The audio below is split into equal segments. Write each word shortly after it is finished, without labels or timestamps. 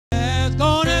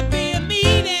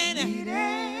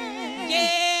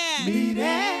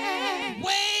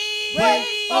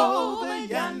over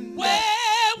yonder, where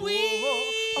we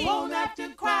won't have to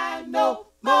cry no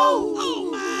more. Oh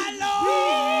my Lord, We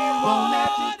won't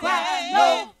have to cry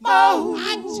no more.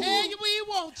 I tell you, we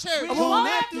won't, church. We won't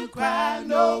have to cry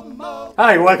no more.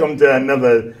 Hi, welcome to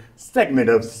another segment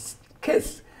of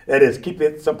KISS. That is, keep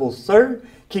it simple, sir.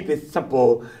 Keep it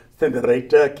simple,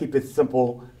 senorita. Keep it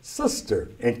simple,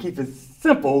 sister. And keep it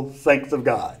simple, saints of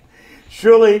God.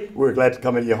 Surely, we're glad to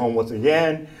come into your home once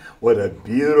again. What a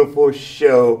beautiful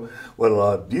show.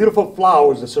 What beautiful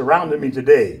flowers are surrounding me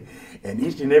today. And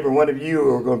each and every one of you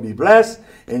are going to be blessed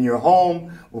in your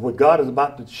home with what God is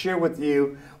about to share with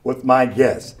you with my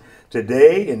guests.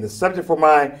 Today, and the subject for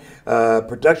my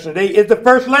production today is the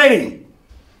First Lady.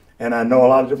 And I know a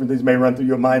lot of different things may run through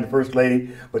your mind, the First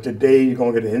Lady, but today you're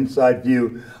going to get an inside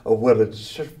view of what a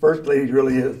First Lady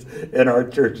really is in our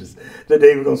churches.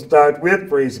 Today we're going to start with,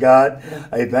 praise God,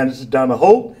 Evangelist Donna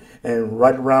Holt, and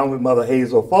right around with Mother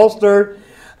Hazel Foster,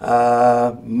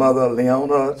 Mother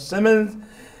Leona Simmons.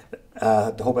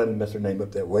 I hope I didn't mess her name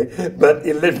up that way, but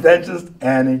Evangelist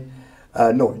Annie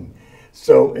Norton.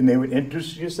 So, and they would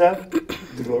introduce yourself to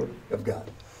the glory of God.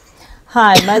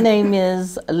 Hi, my name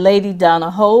is Lady Donna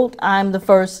Holt. I'm the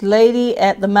First Lady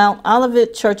at the Mount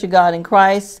Olivet Church of God in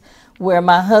Christ, where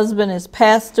my husband is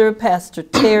Pastor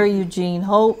Terry Eugene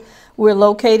Holt. We're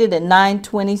located at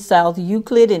 920 South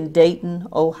Euclid in Dayton,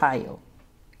 Ohio.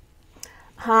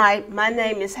 Hi, my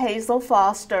name is Hazel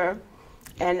Foster,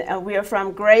 and we are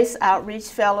from Grace Outreach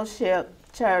Fellowship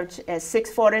Church at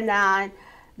 649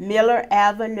 Miller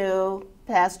Avenue.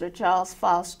 Pastor Charles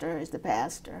Foster is the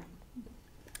pastor.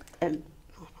 And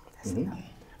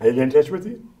Are you in touch with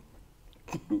you?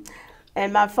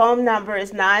 And my phone number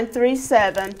is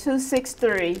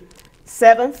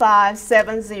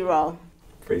 937-263-7570.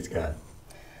 Praise God.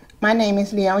 My name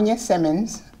is Leonia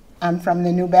Simmons. I'm from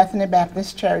the New Bethany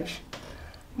Baptist Church.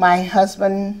 My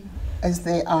husband is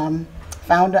the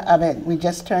founder of it. We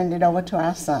just turned it over to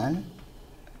our son.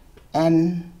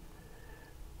 And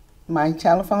my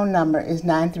telephone number is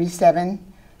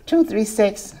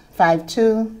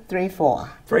 937-236-5234.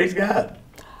 Praise God.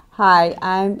 Hi,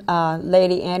 I'm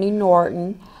Lady Annie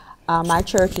Norton. My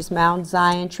church is Mount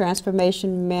Zion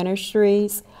Transformation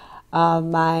Ministries.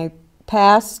 My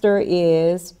pastor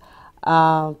is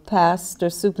Pastor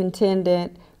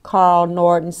Superintendent Carl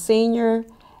Norton Sr.,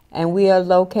 and we are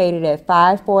located at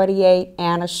 548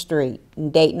 Anna Street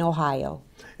in Dayton, Ohio.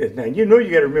 Now, you know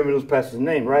you got to remember those pastors'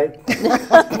 name, right?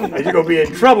 And you're going to be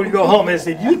in trouble. You go home and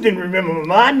say, you didn't remember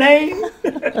my name?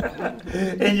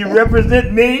 And you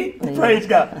represent me? Praise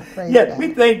God. Yeah,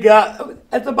 we thank God.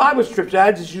 As the Bible scripture,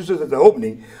 I just use this as the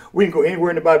opening. We can go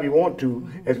anywhere in the Bible we want to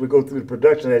as we go through the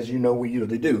production, as you know we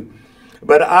usually do.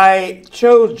 But I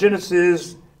chose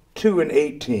Genesis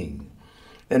 2:18.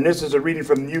 And this is a reading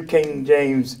from the New King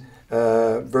James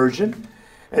Version.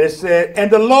 And it said, and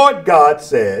the Lord God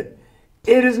said,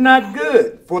 it is not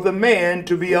good for the man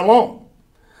to be alone.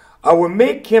 I will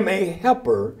make him a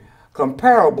helper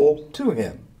comparable to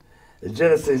him.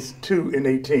 Genesis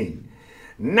 2:18.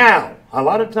 Now, a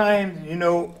lot of times, you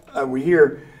know, we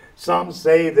hear some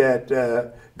say that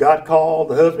God called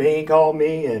the husband, he ain't called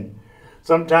me. And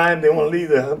sometimes they want to leave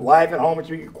the wife at home and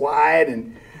she be quiet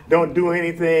and don't do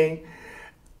anything.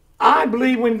 I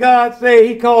believe when God say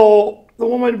he called the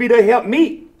woman to be the help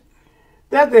meet,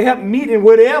 that's to help meet in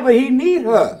whatever he need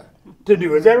her to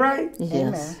do. Is that right?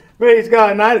 Yes. Praise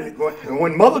God. And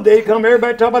when Mother's Day come,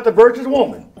 everybody talk about the virtuous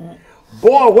woman.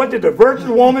 Boy, what did the virtuous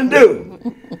woman do?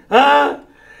 Huh?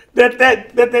 That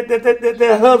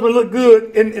husband looked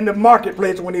good in the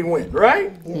marketplace when he went,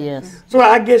 right? Yes. So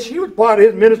I guess she was part of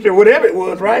his ministry, whatever it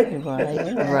was, right?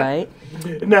 Right, right.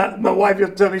 Now, my wife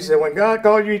just told me, she said, when God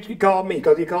called you, he called me,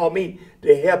 because he called me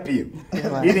to help you.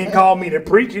 Right. He didn't call me to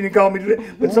preach, he didn't call me to do.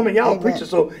 But some of y'all preachers,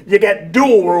 so you got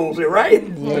dual roles here, right?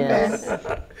 Yes.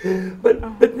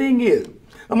 But the thing is,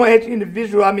 I'm going to ask you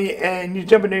individual, and you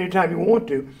jump in anytime you want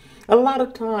to. A lot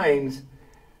of times,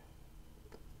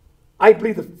 I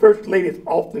believe the First Lady is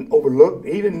often overlooked.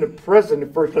 Even the President,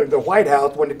 the First Lady of the White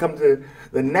House, when it comes to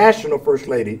the National First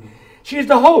Lady, she's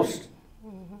the host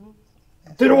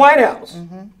to the White House.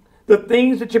 The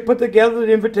things that you put together,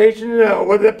 the invitation,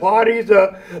 whether the parties,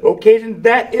 occasions,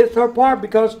 that is her part,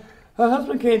 because her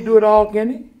husband can't do it all, can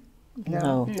he?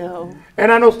 No. No. And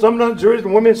I know some of the juries, the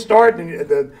women start, and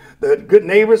the Good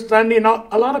Neighbors Sunday, and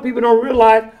a lot of people don't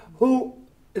realize who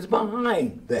is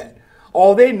behind that.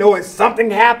 All they know is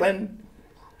something happened.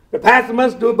 The pastor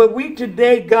must do it, but we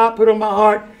today, God put on my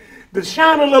heart to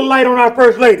shine a little light on our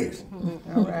First Ladies.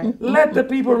 All right. Let the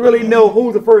people really know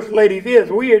who the First Ladies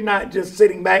is. We are not just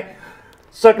sitting back,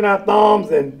 sucking our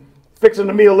thumbs and fixing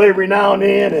the meal every now and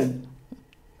then. And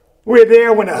We're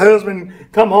there when the husband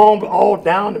come home all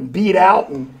down and beat out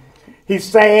and he's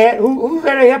sad. Who's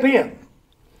there to help him?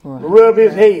 Right. Rub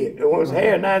his head. Well, his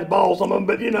hair nice bald, some of them,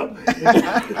 but you know.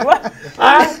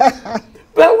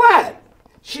 But what?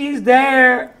 She's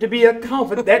there to be a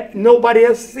comfort that nobody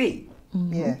else see.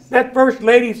 Yes. That first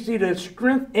lady see the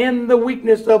strength and the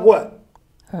weakness of what?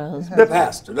 Her husband. The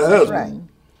pastor, the husband. Right.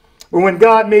 But when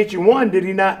God made you one, did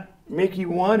he not make you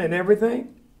one in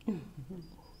everything?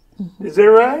 Is that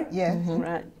right? Yes.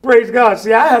 Right. Praise God.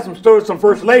 See, I have some stories from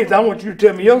first ladies. I want you to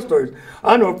tell me your stories.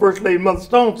 I know First Lady Mother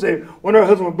Stone said when her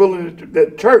husband was building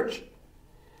the church,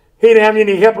 he didn't have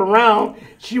any help around.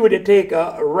 She would take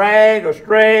a rag or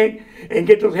string and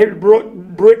get those heavy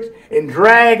bricks and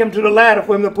drag them to the ladder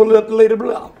for him to pull up the later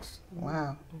blocks.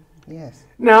 Wow. Yes.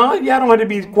 Now, y'all don't have to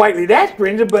be quietly that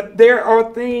stringent, but there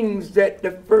are things that the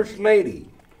First Lady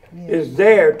is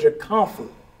there to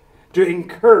comfort, to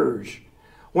encourage.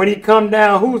 When he come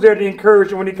down, who's there to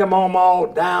encourage him when he come home all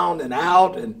down and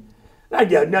out? And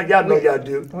y'all know y'all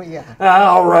do. Oh, yeah.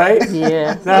 All right.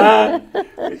 Yeah.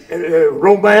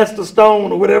 Romance the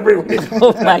stone or whatever.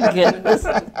 Oh my goodness.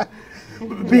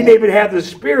 Being able to have the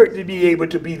spirit to be able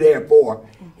to be there for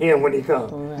him when he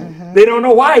comes. They don't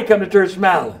know why he come to church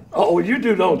smiling. Oh, you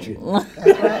do, don't you?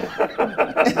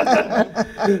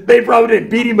 They probably didn't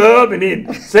beat him up and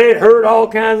then said, heard all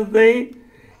kinds of things.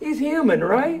 He's human,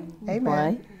 right? Amen.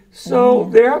 Right. So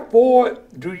therefore,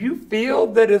 do you feel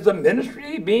that it's a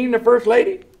ministry being the first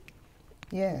lady?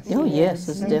 Yes. Oh yes,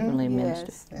 it's definitely a ministry.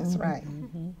 Yes. That's right.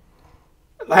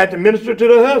 I had to minister to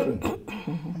the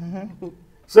husband.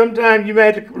 Sometimes you may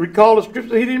have to recall the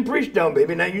scripture he didn't preach on,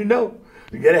 baby. Now you know.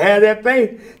 You got to have that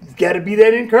faith. You got to be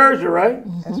that encourager, right?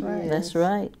 That's right. That's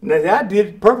right. Now, I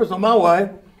did purpose on my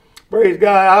wife. Praise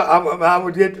God. I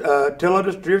would get tell her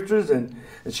the scriptures, and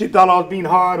she thought I was being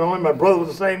hard on him. My brother was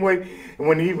the same way. And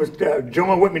when he was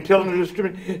joining with me, telling her the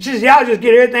scripture, she said, y'all just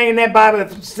get everything in that Bible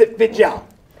that fit y'all.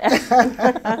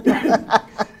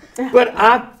 But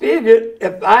I figured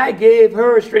if I gave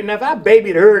her a straight, now if I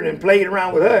babied her and played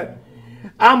around with her,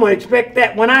 I'm going to expect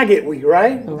that when I get weak,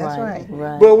 right? That's right.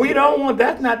 Right. But we don't want,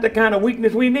 that's not the kind of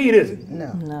weakness we need, is it?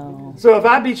 No. No. So if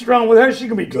I be strong with her, she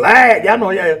can be glad. Y'all know,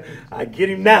 yeah, I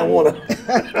get him now, want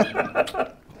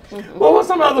to. Well, what's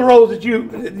some other roles that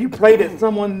you played that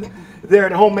someone there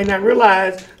at home may not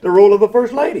realize the role of a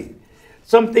first lady?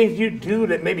 Some things you do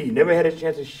that maybe you never had a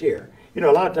chance to share. You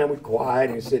know, a lot of times we're quiet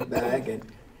and sit back, and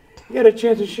you had a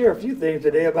chance to share a few things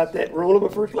today about that role of a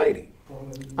first lady.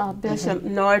 Bishop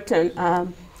Norton,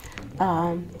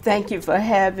 thank you for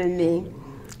having me,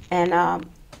 and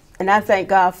I thank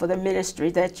God for the ministry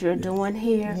that you're doing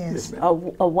here. Yes. A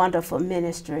wonderful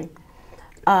ministry.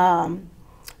 You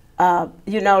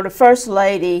know, the First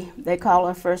Lady, they call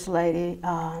her First Lady,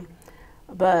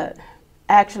 but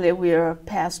actually we're a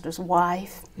pastor's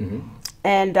wife.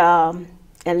 And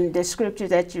the scripture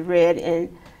that you read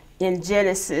in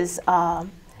Genesis,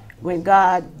 when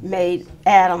God made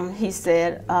Adam, he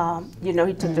said, you know,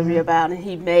 he took the rib out and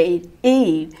he made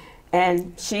Eve,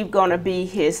 and she's going to be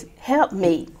his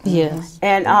helpmeet. Yes.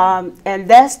 And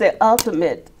that's the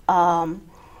ultimate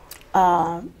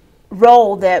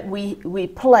role that we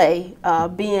play,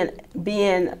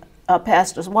 being a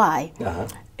pastor's wife,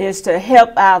 is to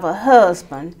help our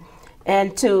husband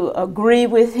and to agree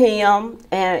with him.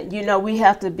 And, you know, we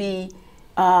have to be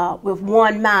with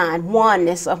one mind,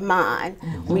 oneness of mind.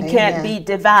 We can't be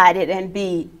divided and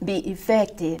be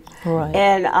effective. Right.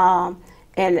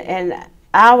 And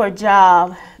our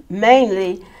job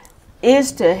mainly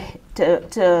is to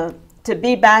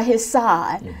be by his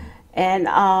side.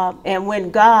 And when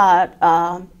God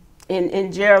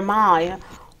in Jeremiah,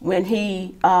 when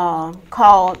he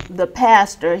called the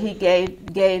pastor, he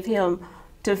gave him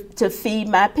to feed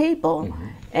my people.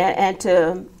 And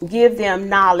to give them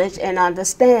knowledge and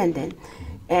understanding.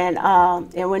 And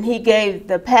when he gave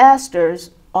the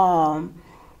pastors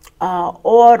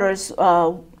orders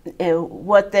and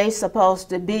what they supposed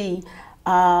to be,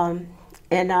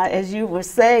 as you were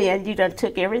saying, you done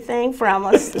took everything from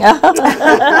us.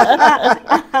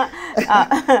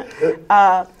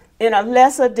 In a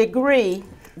lesser degree,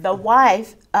 the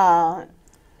wife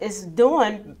is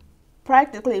doing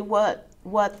practically what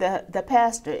the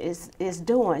pastor is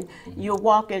doing. You're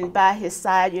walking by his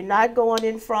side. You're not going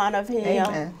in front of him,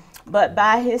 Amen. but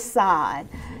by his side.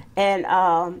 And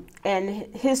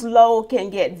his load can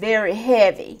get very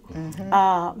heavy.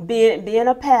 Being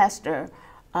a pastor,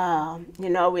 you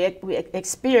know, we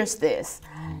experienced this.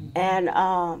 And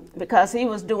because he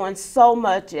was doing so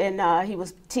much, and he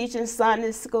was teaching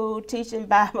Sunday school, teaching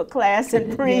Bible class,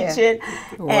 and preaching,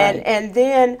 and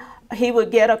then he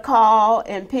would get a call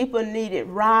and people needed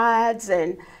rides,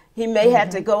 and he may have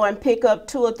to go and pick up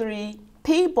 2 or 3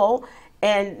 people,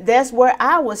 and that's where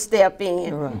I would step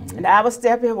in. And I would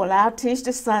step in, well, I'll teach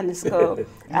the Sunday school.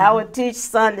 I would teach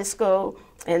Sunday school.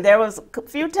 And there was a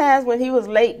few times when he was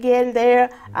late getting there,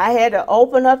 I had to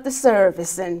open up the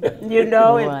service and, you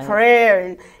know, and prayer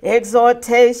and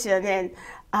exhortation, and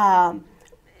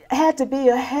had to be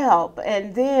a help.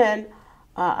 And then,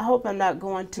 I hope I'm not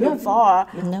going too far,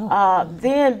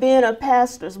 then being a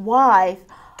pastor's wife,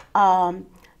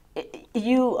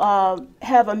 you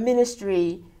have a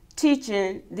ministry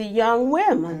teaching the young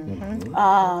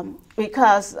women,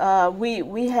 because we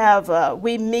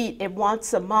meet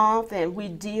once a month and we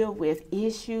deal with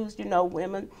issues. You know,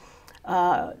 women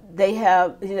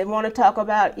they want to talk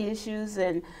about issues,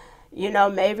 and you know,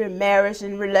 maybe marriage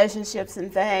and relationships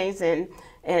and things, and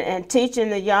teaching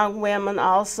the young women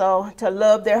also to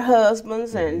love their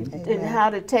husbands and how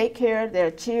to take care of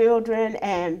their children.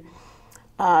 And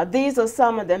these are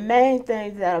some of the main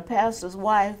things that a pastor's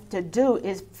wife to do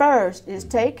is first is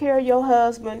take care of your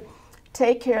husband,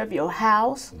 take care of your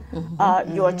house,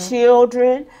 your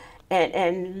children,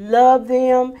 and love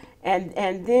them.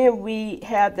 And then we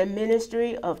have the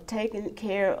ministry of taking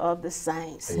care of the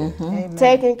saints,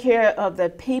 taking care of the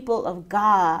people of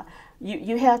God.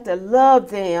 You have to love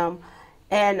them,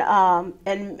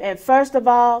 and first of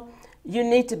all, you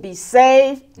need to be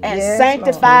saved and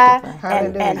sanctified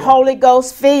and Holy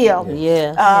Ghost filled.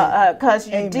 Because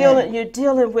you're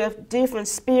dealing with different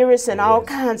spirits and all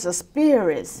kinds of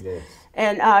spirits,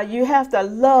 and you have to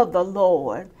love the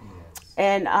Lord,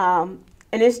 and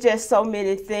it's just so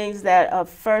many things that a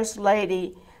first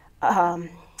lady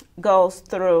goes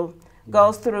through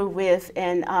with,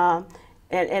 and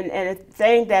a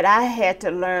thing that I had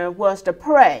to learn was to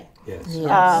pray. You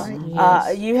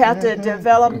have to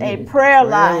develop a prayer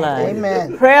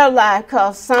life. Prayer life,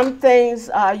 because some things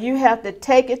you have to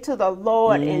take it to the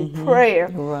Lord in prayer.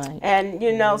 And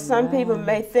you know, some people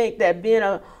may think that being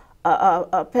a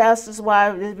pastor's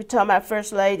wife, we're talking about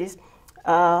first ladies,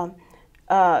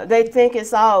 they think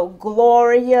it's all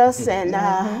glorious and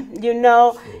you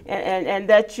know, and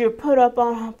that you're put up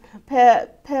on pedals.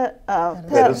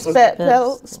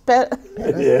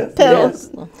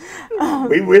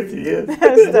 We with you,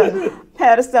 yes.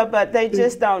 Pedestal, but they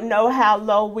just don't know how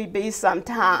low we be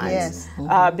sometimes,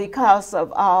 because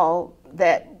of all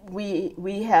that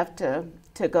we have to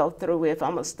go through with.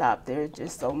 I'm gonna stop there.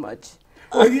 Just so much.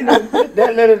 Well, you know,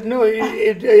 that let us know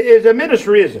it's a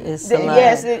ministry, isn't it?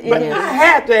 Yes, it but is. I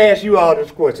have to ask you all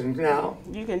these questions now.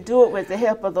 You can do it with the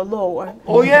help of the Lord.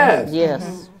 Oh, yes.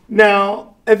 Yes.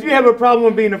 Now, if you have a problem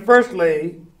with being a first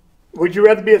lady, would you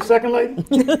rather be a second lady?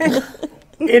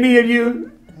 Any of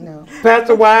you? No.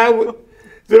 Pastor wife?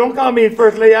 So don't call me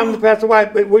first lady, I'm the pastor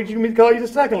wife, but would you mean to call you the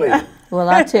second lady? Well,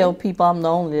 I tell people I'm the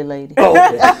only lady. Oh,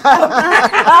 okay.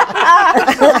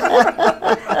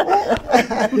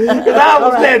 Because I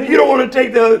was saying, if you don't want to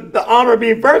take the honor of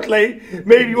being first lady,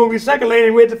 maybe you want to be second lady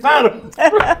and wait to find her.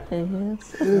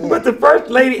 But the first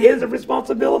lady is a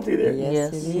responsibility there.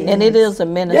 Yes, and it is a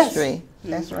ministry.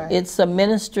 That's right. It's a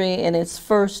ministry, and it's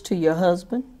first to your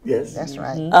husband. Yes. That's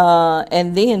right.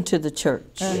 And then to the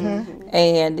church.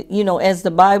 And, you know, as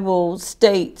the Bible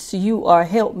states, you are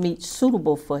helpmeet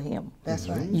suitable for him. That's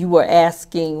right. You were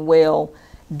asking, well,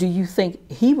 do you think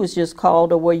he was just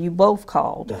called, or were you both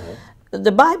called?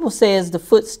 The Bible says the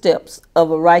footsteps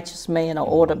of a righteous man are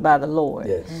ordered by the Lord.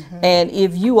 Yes. And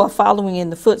if you are following in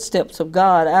the footsteps of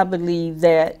God, I believe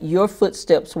that your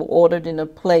footsteps were ordered in a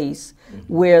place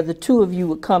where the two of you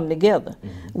would come together.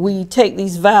 We take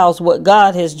these vows, what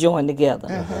God has joined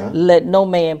together. Let no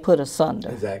man put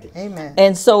asunder. Exactly. Amen.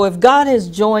 And so if God has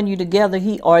joined you together,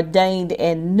 he ordained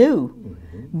and knew,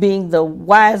 being the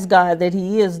wise God that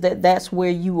he is, that that's where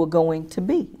you were going to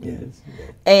be. Yes.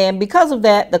 And because of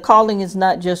that, the calling is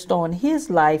not just on his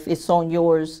life, it's on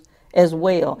yours as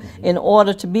well. In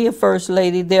order to be a first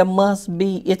lady, there must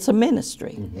be, it's a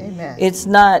ministry. Amen. It's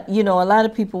not, you know, a lot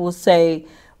of people will say,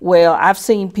 well, I've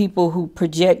seen people who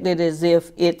project it as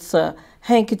if it's a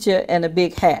handkerchief and a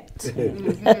big hat.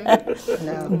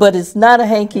 But it's not a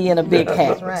hanky and a big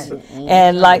hat. That's right.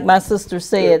 And like my sister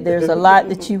said, there's a lot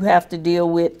that you have to deal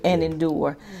with and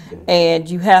endure. And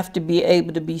you have to be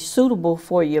able to be suitable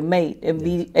for your mate and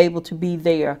be able to be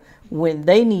there when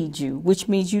they need you, which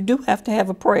means you do have to have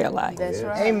a prayer life. That's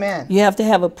right. Amen. You have to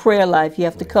have a prayer life. You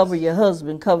have to cover your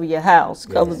husband, cover your house,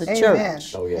 cover the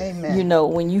church. Oh, yes. Amen. You know,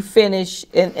 when you finish,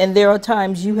 and there are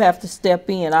times you have to step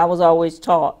in. I was always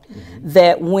taught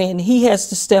that when he has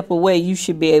to step away, you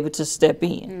should be able to step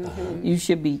in. you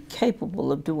should be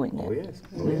capable of doing it. Oh yes,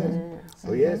 oh yes,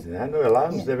 oh yes. And I know a lot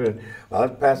of them said, I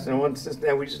was passing on since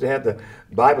then. We used to have the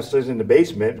Bible studies in the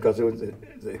basement because it was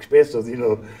expensive, you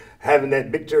know, having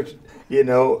that big church, you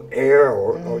know, air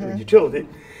or utility.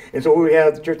 And so when we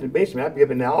had the church in the basement, I'd be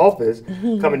up in the office,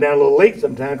 coming down a little late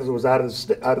sometimes because it was out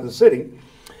of the city.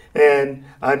 And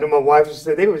I know my wife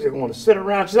said they was just going to sit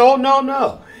around. She said, "Oh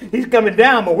no, he's coming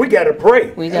down, but we got to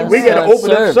pray. We got to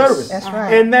open up service." That's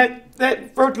right. And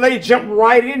that first lady jumped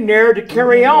right in there to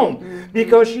carry on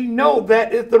because she know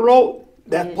that is the role.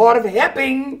 That's part of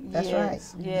helping. That's right.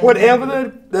 Yes.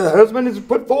 Whatever the husband is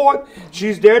put forward,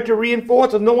 she's there to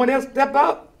reinforce, and no one else step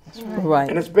up. Right.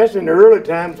 And especially in the early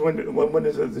times when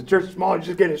the church is small,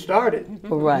 just getting started.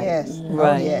 Right. Yes.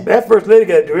 Right. Oh, yes. That first lady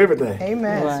got to do everything.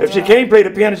 Amen. Right. If she can't play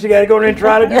the piano, she got to go there and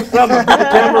try to do something with the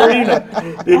tambourine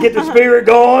to get the spirit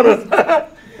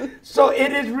going. So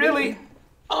it is really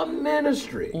a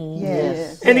ministry.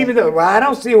 Yes. And even though I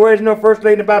don't see where there's no first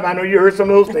lady in the Bible, I know you heard some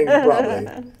of those things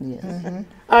probably. Yes.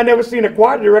 I never seen a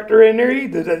choir director in there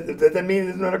either. Does that mean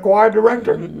there's not a choir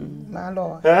director? My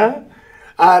Lord. Huh?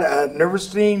 I've never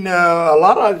seen a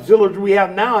lot of auxiliaries we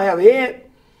have now have head.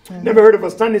 Never heard of a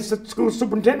Sunday school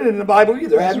superintendent in the Bible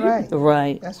either, That's have you? right.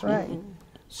 Right. That's right.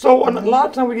 So a lot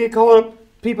of times we get caught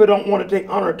up, people don't want to take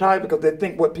honor or tithe because they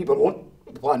think what people look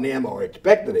upon them or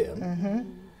expect of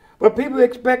them. But people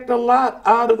expect a lot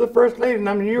out of the first lady. And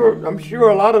I'm sure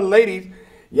a lot of the ladies,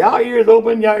 y'all ears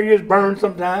open, y'all ears burn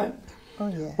sometimes. Oh,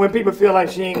 yeah. When people feel like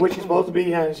she ain't what she's supposed to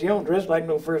be, and she don't dress like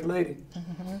no first lady.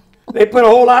 They put a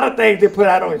whole lot of things they put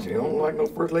out on. She don't look like no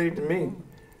first lady to me.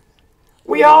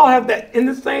 We all have that. And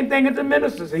the same thing as the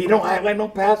ministers. He don't act like no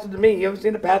pastor to me. You ever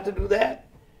seen a pastor do that?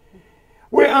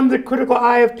 We're under the critical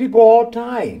eye of people all the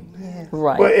time. Yes.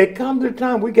 Right. But it comes to a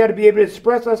time we got to be able to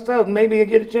express ourselves. Maybe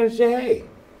get a chance to say, hey,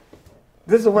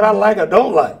 this is what I like or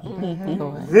don't like.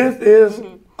 Right. This is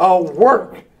a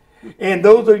work. And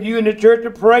those of you in the church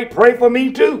to pray for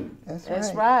me too.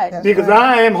 That's right. That's Because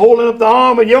right. I am holding up the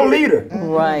arm of your leader.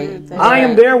 Right. I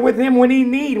am there with him when he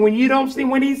needs, when you don't see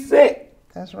when he's sick.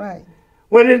 That's right.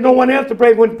 When there's no one else to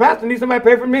pray. When the pastor needs somebody to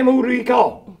pray for him, who do he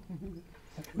call?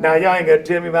 Now y'all ain't gotta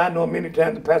tell me, but I know many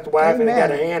times the pastor wife and he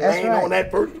got a hand That's laying right. on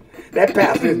that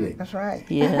pastor, isn't he? That's right.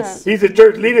 Yes. He's a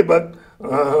church leader, but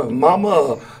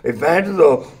mama, evangelist,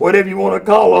 or whatever you want to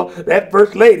call her, that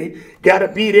first lady got to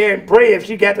be there and pray if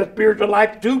she got the spiritual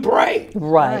life to pray.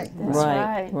 Right. That's Right.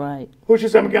 right. Right. Who she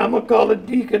said, I'm gonna call a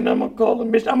deacon, I'm gonna call a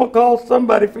mission, I'm gonna call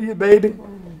somebody for you, baby.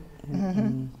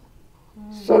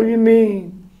 So you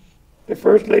mean the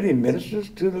first lady ministers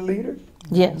to the leader?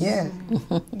 Yes. Yes.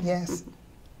 Yes.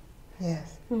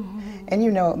 Yes. And you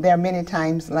know, there are many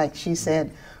times, like she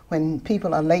said, when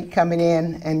people are late coming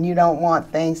in and you don't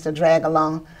want things to drag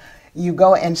along, you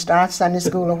go and start Sunday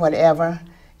school or whatever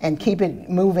and keep it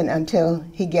moving until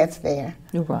he gets there.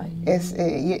 Right. It's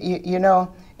you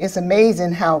know, it's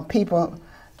amazing how people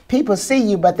see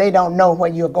you, but they don't know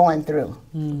what you're going through.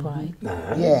 Right.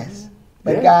 Yes,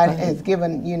 but Yeah. God has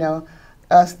given, you know,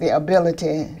 us the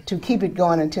ability to keep it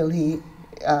going until he,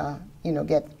 you know,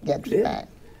 gets Yeah. back.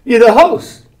 You're the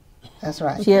host. That's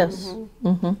right. Yes.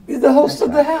 You're the host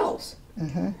of the house.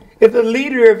 If the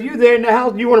leader, if you there in the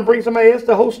house, you want to bring somebody else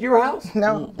to host your house?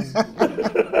 No.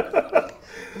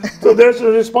 So there's a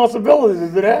responsibility to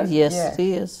that. Yes. Yes. It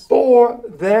is. For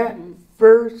that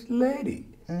first lady.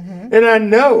 And I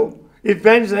know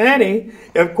Evangelist Annie,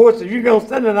 of course, if you're going to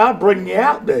stand there, I'll bring you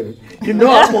out, baby. You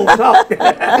know I'm going to talk.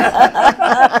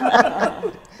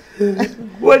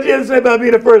 What you have to say about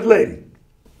being a first lady?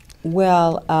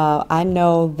 Well, I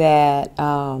know that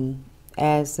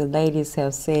as the ladies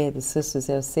have said, the sisters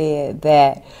have said,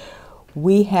 that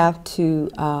we have to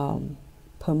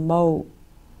promote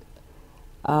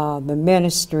the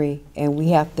ministry, and we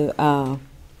have to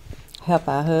help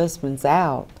our husbands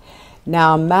out.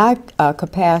 Now, my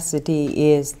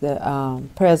capacity is the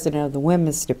president of the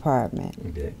women's department.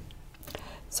 Okay.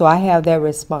 So I have that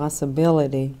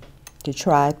responsibility to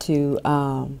try to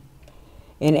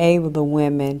enable the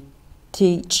women,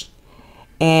 teach,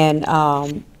 and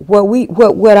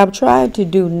what I'm trying to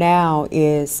do now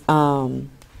is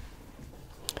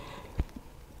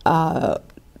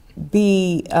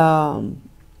be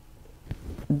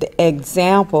the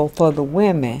example for the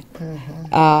women,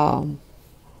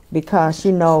 because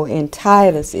you know in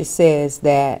Titus it says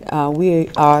that we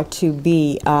are to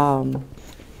be an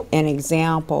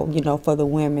example, you know, for the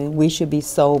women. We should be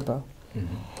sober.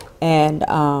 And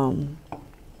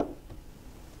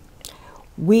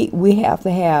we have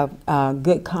to have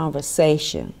good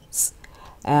conversations.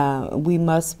 We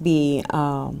must be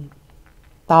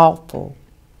thoughtful,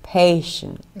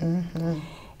 patient,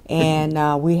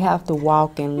 and we have to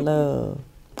walk in love.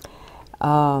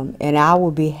 And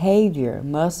our behavior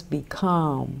must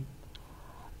become.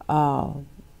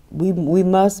 We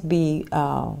must be.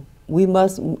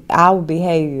 Our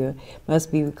behavior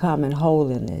must be becoming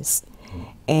holiness,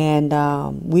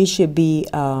 and we should be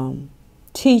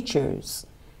teachers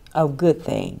of good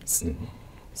things.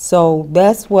 So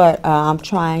that's what I'm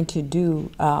trying to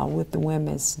do with the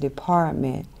women's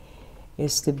department,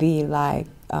 is to be like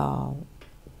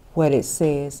what it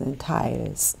says in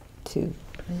Titus 2.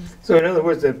 So in other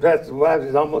words, the pastor's wife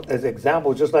is almost as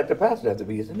example, just like the pastor has to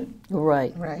be, isn't it?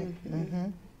 Right. Right.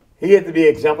 He had to be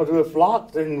example to the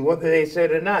flocks, and whether they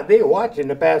said it or not, they're watching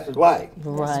the pastor's wife.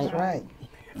 Right. That's right.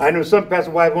 I know some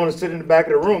pastor's wives want to sit in the back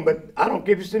of the room, but I don't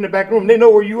care if you sit in the back of the room. They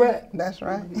know where you at. That's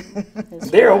right.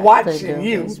 They're They watching do.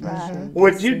 you, That's right.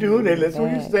 what you do. They listen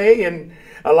what you say, and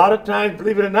a lot of times,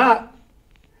 believe it or not,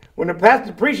 when the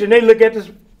pastor preaching, they look at this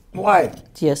wife,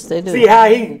 Yes, they do. see how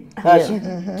he, how Yeah. she.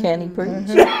 Can he preach?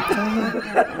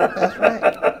 That's right.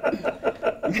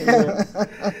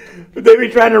 But they be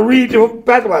trying to read the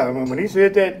pastor wife. When he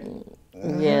said that,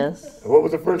 Yes. what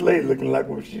was the first lady looking like?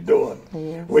 What was she doing?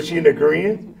 Yes. Was she in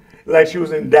agreement? Like she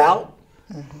was in doubt?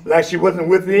 Like she wasn't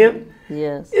with him?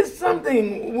 Yes. It's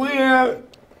something where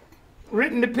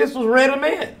written epistles read of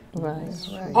men. Right.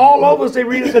 Right. All over us, they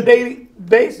read us on a daily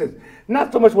basis.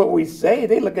 Not so much what we say,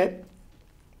 they look at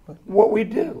what we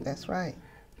do. That's right.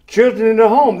 Children in the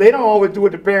home, they don't always do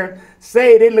what the parents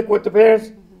say, they look what the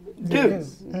parents do.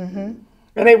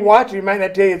 And they watch you. You might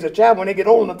not tell you as a child. When they get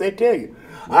old enough, they tell you.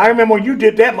 I remember when you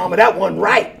did that, Mama, that wasn't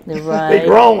right. Right. They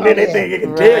grown, then they yeah. think they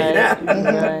can tell you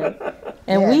now. Right.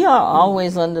 And we are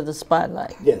always under the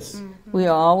spotlight. Yes. We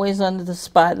are always under the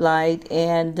spotlight,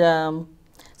 and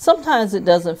sometimes it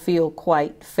doesn't feel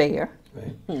quite fair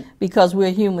Right. because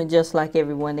we're human just like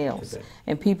everyone else. Okay.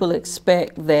 And people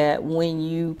expect that when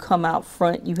you come out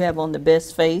front, you have on the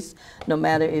best face, no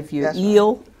matter if you're That's right.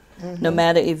 ill, no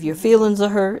matter if your feelings are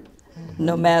hurt,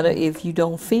 no matter if you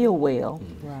don't feel well.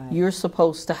 Right. You're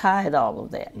supposed to hide all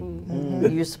of that.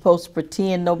 You're supposed to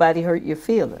pretend nobody hurt your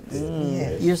feelings.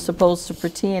 Yes. You're supposed to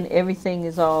pretend everything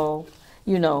is all,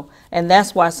 you know, and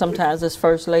that's why sometimes as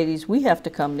first ladies we have to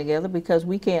come together because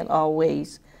we can't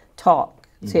always talk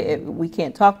to we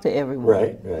can't talk to everyone.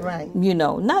 Right, right. Right. You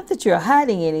know, not that you're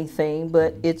hiding anything,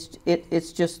 but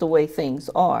it's just the way things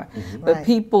are. But Right.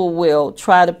 people will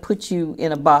try to put you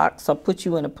in a box or put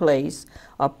you in a place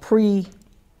or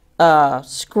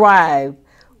prescribe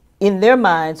in their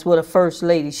minds what a first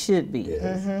lady should be.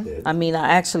 Yes, yes. I mean, I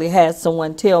actually had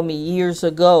someone tell me years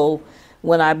ago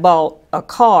when I bought a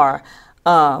car,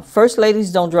 first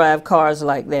ladies don't drive cars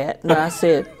like that. And I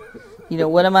said, you know,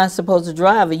 what am I supposed to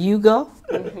drive? A Yugo?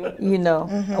 You know,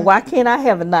 why can't I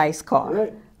have a nice car?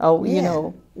 Right. Oh, you Yeah.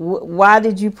 know, why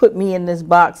did you put me in this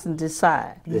box and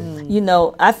decide? You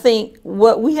know, I think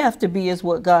what we have to be is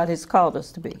what God has called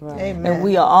us to be. Amen. And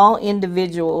we are all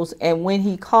individuals. And when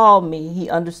he called me, he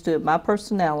understood my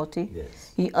personality.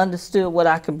 Yes. He understood what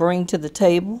I could bring to the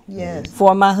table Yes.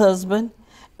 for my husband.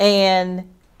 And,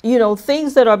 you know,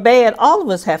 things that are bad, all of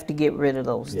us have to get rid of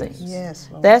those Yes. things. Yes.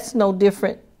 Lord. That's no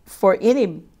different for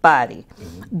anybody.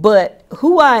 But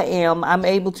who I am, I'm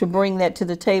able to bring that to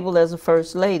the table as a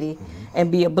first lady and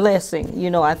be a blessing.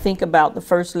 You know, I think about the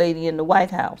first lady in the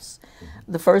White House.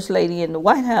 The first lady in the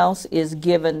White House is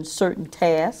given certain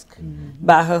tasks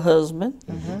by her husband.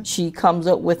 She comes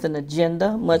up with an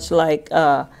agenda, much like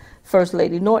First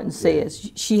Lady Norton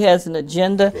says. She has an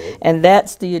agenda, and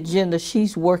that's the agenda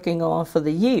she's working on for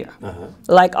the year.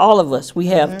 Like all of us, we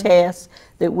have tasks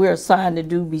that we're assigned to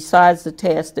do besides the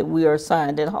tasks that we are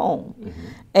assigned at home.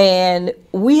 And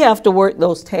we have to work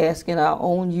those tasks in our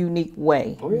own unique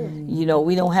way. You know,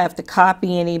 we don't have to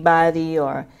copy anybody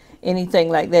or anything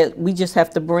like that. We just have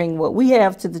to bring what we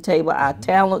have to the table, our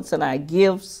talents and our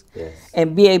gifts, Yes.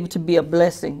 and be able to be a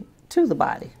blessing to the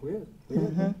body.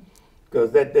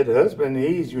 Because that husband,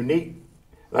 he's unique.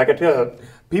 Like I tell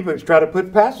people, try to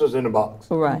put pastors in the box.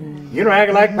 Right. You don't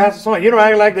act like Pastor Son. You don't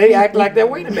act like they act like that.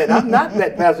 Wait a minute, I'm not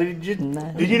that pastor. Did you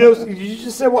know? Did you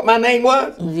just say what my name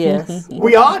was? Yes.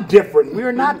 We are different. We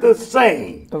are not the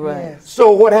same. Right. Yes.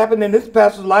 So what happened in this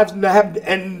pastor's life,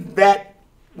 and that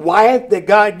wife that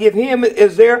God give him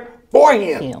is there for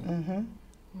him Him.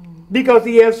 because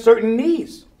he has certain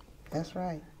needs. That's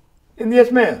right. And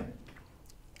yes, ma'am.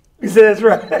 He said that's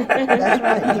right. That's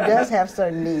right. He does have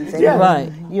certain needs. And Yeah.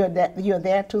 Right. You're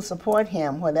there to support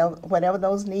him, whatever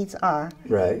those needs are.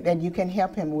 Right. That you can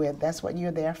help him with. That's what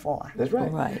you're there for. That's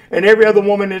right. Right. And every other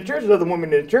woman in the church is other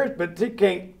woman in the church, but they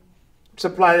can't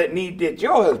supply that need that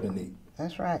your husband needs.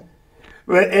 That's right.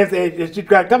 But if she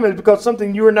try to come, it's because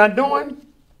something you are not doing,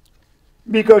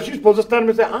 Because you're supposed to stand up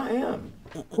and say, I am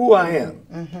who I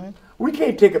am. We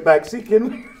can't take a back seat, can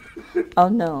we? Oh,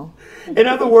 no. In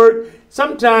other words,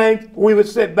 sometimes we would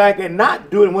sit back and not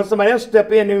do it. And when somebody else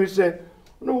step in, they would say,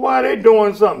 "No, why are they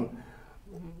doing something?"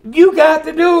 You got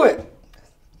to do it.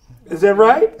 Is that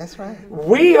right? That's right.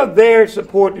 We are there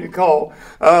supporting the call.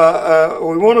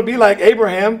 We want to be like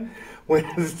Abraham. When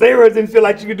Sarah didn't feel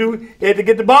like she could do it, he had to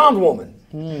get the bondwoman.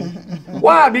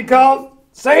 Why? Because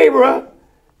Sarah,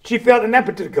 she felt in that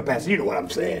particular capacity. You know what I'm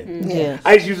saying? Yes.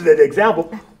 I just use it as an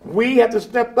example. We have to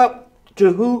step up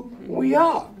to who we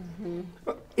are.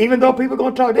 Even though people are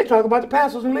going to talk, they talk about the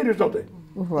pastors and leaders, don't they?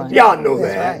 Right. Y'all know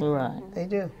That's that. right. Right. They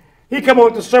do. He come up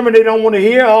with the sermon they don't want to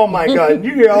hear. Oh my God,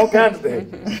 you hear all kinds of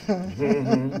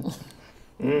things.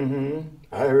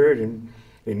 I heard him.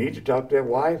 He needs to talk to that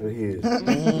wife of his.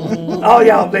 Oh,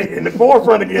 y'all, they in the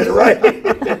forefront again, right?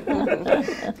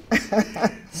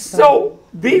 So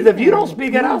these, if you don't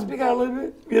speak out, I'll speak out a little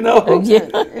bit. You know,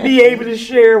 Yeah. be able to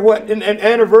share what and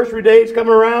anniversary days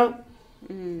coming around.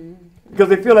 Because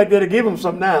they feel like they'll give them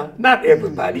some now. Not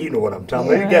everybody, you know what I'm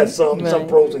talking about. You got some Right.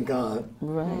 pros and cons.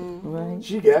 Right. Right.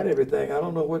 She got everything. I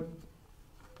don't know what.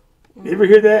 You ever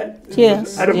hear that?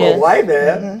 Yes, I don't know. yes. Wife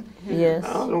have. Yes.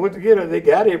 I don't know what to get her. They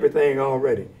got everything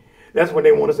already. That's when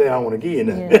they want to say, "I want to give you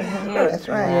nothing." That's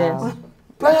right. Yes.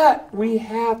 But we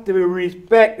have to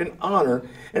respect and honor.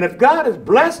 And if God has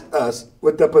blessed us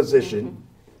with the position,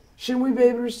 shouldn't we be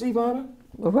able to receive honor?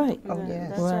 Right. Oh, yes.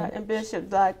 That's Right. right. And Bishop,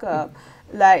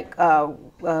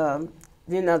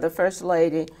 you know, the First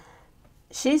Lady,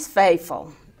 she's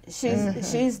faithful.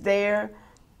 She's there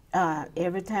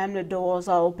every time the doors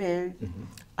open,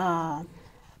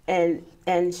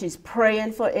 and she's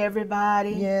praying for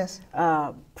everybody. Yes.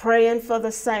 Praying for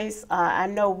the saints. I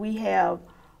know we have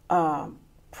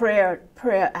prayer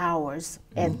hours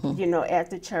at at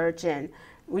the church, and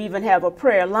we even have a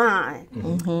prayer line.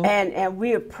 And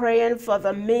we are praying for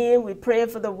the men, we're praying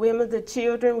for the women, the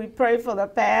children, we pray for the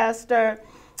pastor,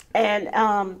 and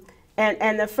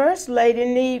the First Lady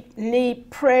need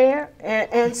prayer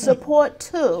and support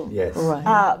too. Yes.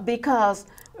 Right. Because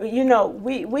you know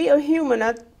we are human.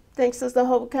 I think Sister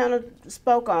Hope kind of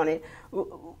spoke on it.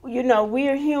 You know, we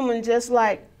are human just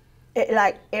like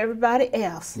everybody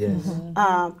else. Yes.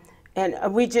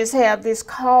 And we just have this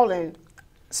calling,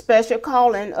 special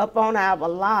calling upon our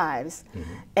lives,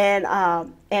 and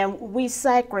we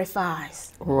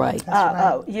sacrifice. Right.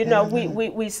 You know,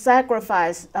 we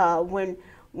sacrifice when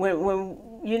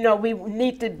you know we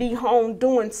need to be home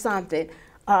doing something.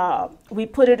 We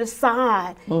put it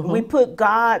aside. We put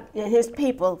God and His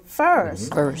people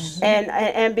first. First.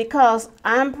 And because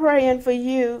I'm praying for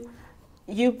you,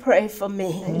 you pray for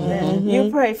me. You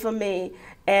pray for me.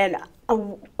 And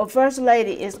a First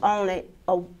Lady is only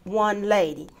one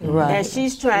lady, Right. and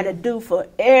she's trying to do for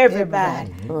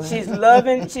everybody. Right. She's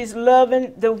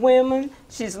loving the women.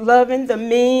 She's loving the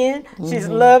men. She's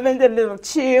loving the little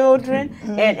children.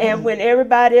 And when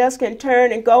everybody else can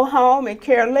turn and go home and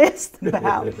care less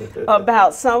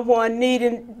about someone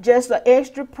needing just an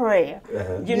extra prayer,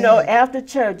 you know, after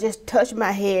church, just touch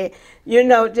my head. You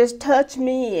know, just touch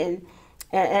me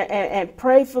and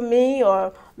pray for me,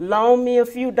 or loan me a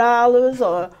few dollars,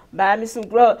 or buy me some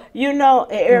grub. You know,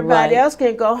 everybody Right. else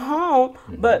can go home,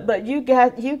 but you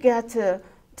got to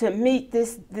meet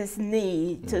this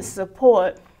need to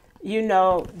support, you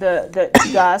know, the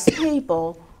God's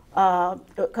people,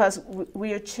 because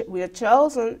we are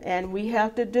chosen, and we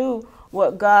have to do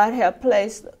what God has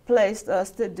placed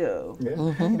us to do. Yeah.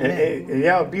 And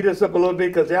y'all beat us up a little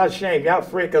bit because y'all ashamed. Y'all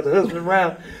afraid because the husband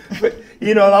around. But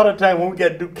you know, a lot of time when we got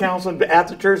to do counseling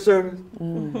after church service,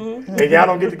 and y'all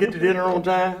don't get to dinner on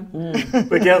time,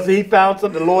 because he found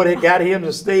something, the Lord had got him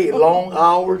to stay long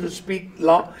hours to speak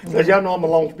long. Because y'all know I'm a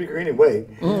long speaker anyway.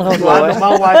 So I know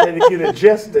my wife had to get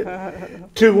adjusted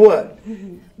to what?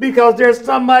 Because there's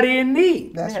somebody in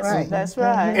need. That's right. That's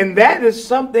right. And that is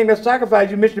something that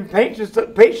sacrifice. You mentioned patience,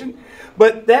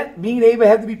 but that being able to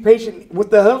have to be patient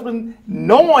with the husband,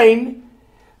 knowing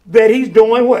that he's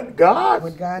doing what God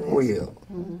will.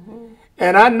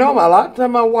 And I know a lot of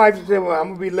times my wife said, "Well, I'm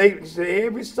gonna be late." She said,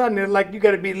 "Every Sunday, like you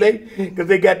got to be late because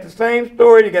they got the same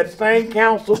story, they got the same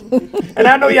counsel." And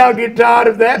I know y'all get tired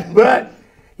of that, but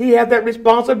he has that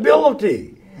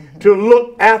responsibility to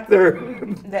look after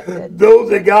those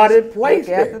that God has placed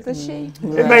After there. the sheep.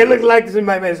 It may look like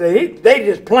somebody may say, they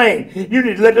just playing. You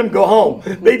need to let them go home.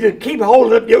 They just keep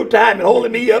holding up your time and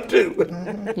holding me up too.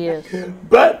 Yes.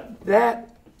 But that,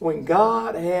 when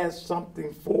God has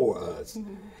something for us,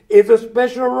 it's a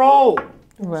special role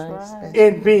Right.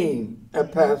 in being a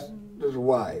pastor's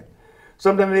wife.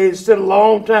 Sometimes they sit a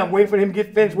long time waiting for him to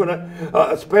get finished with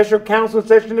a special counseling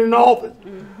session in the office.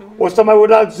 Or somebody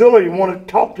with auxiliary want to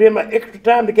talk to him an extra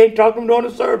time. They can't talk to him during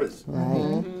the service.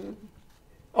 Right.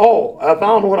 Oh, if I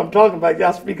don't know what I'm talking about,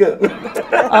 y'all speak up.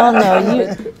 Oh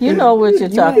no, you know what you're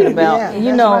talking about. Yeah, You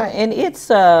that's know, right. and it's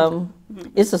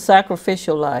a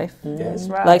sacrificial life. Yes.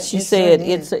 Right. Like she It said,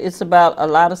 certainly is. it's about a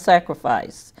lot of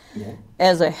sacrifice. Yeah.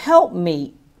 As a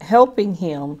helpmeet, helping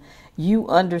him, you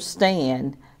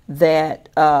understand that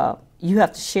you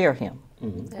have to share him.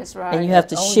 That's right. And you have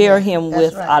to Oh, share yeah. him That's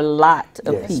with right. a lot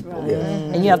of Yes. people. Yes.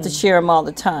 And you have to share them all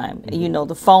the time. You know,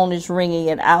 the phone is ringing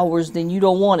at hours, then you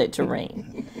don't want it to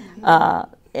ring.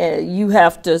 You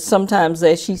have to sometimes,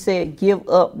 as she said, give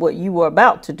up what you were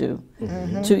about to do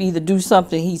to either do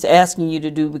something he's asking you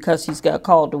to do because he's got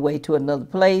called away to another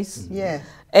place. Yes.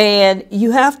 And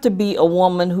you have to be a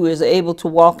woman who is able to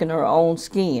walk in her own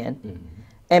skin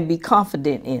and be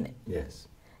confident in it. Yes.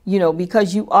 You know,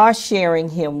 because you are sharing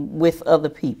him with other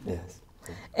people. Yes.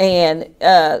 And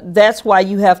that's why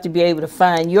you have to be able to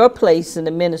find your place in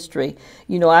the ministry.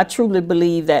 You know, I truly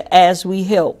believe that as we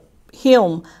help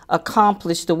him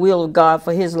accomplish the will of God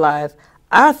for his life,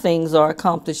 our things are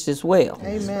accomplished as well.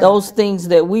 Amen. Those things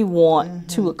that we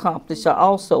want to accomplish are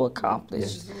also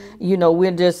accomplished. You know,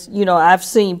 we're just, you know, I've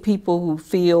seen people who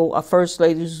feel, first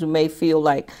ladies who may feel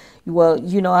like, well,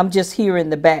 you know, I'm just here in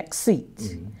the back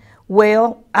seat.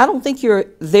 Well, I don't think you're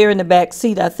there in the back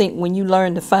seat. I think when you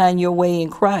learn to find your way in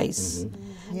Christ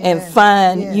and Yes,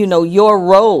 find, you yes. know, your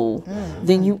role,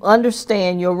 then you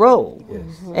understand your role.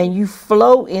 And you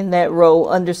flow in that role,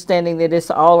 understanding that it's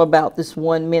all about this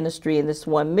one ministry and this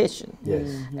one mission.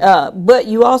 Yes. But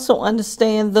you also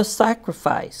understand the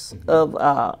sacrifice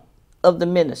of the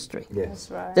ministry. Yes. That's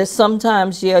right. That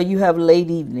sometimes, yeah, you have late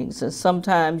evenings, and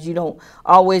sometimes you don't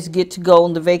always get to go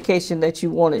on the vacation that you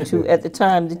wanted to at the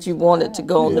time that you wanted to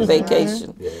go on the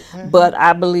vacation. Yes. But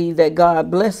I believe that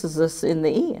God blesses us in the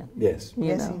end. Yes. You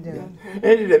Yes, know. he does.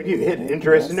 And you hit an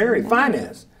interesting area,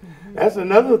 finance. That's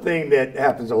another thing that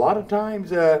happens a lot of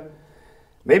times.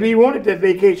 Maybe he wanted that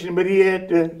vacation, but he had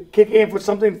to kick in for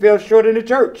something that fell short in the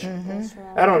church.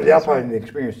 I don't know. Y'all probably didn't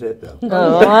experience that though.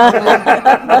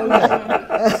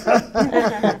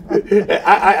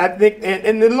 I think,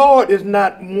 and the Lord is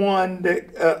not one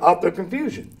that author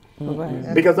confusion.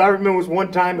 Right. Because I remember it was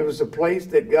one time it was a place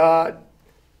that God,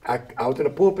 I was in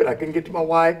a pulpit, I couldn't get to my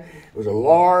wife. It was a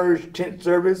large tent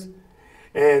service,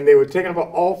 and they were taking up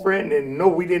an offering, and no,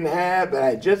 we didn't have, but I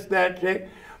had just that check,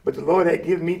 but the Lord had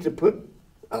given me to put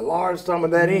a large sum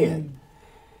of that in.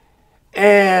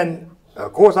 And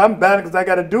of course I'm battling because I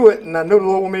got to do it, and I know the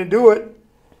Lord want me to do it.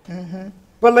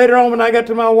 But later on when I got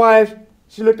to my wife,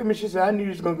 she looked at me, she said, I knew you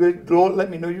was going to give it. The Lord let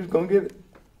me know you was going to give it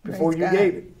before Praise you God.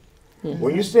 gave it.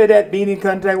 When you said that, being in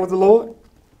contact with the Lord,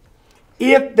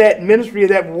 if that ministry of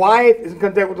that wife is in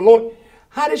contact with the Lord,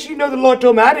 how did she know the Lord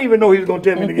told me? I didn't even know he was going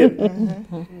to tell me to give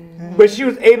it. But she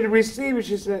was able to receive it.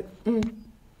 She said,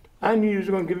 I knew you was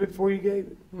going to give it before you gave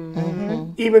it.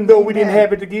 Even though we didn't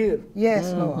have it to give.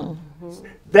 Yes, Lord.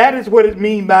 That is what it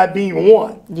means by being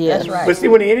one. Yes. That's right. But see,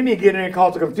 when the enemy get in and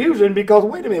cause confusion, because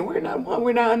wait a minute, we're not one,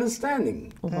 we're not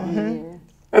understanding.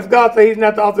 If God said he's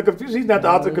not the author of confusion, he's not the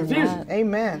author of confusion.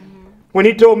 Amen. When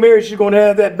he told Mary she's going to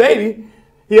have that baby,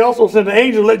 he also sent an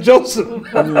angel to let Joseph.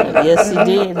 Yes, he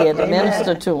did. He had to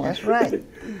minister to him. That's right.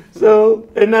 So,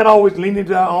 and not always leaning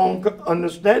to our own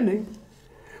understanding.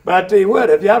 But I tell you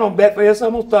what, if y'all don't bet for yourself,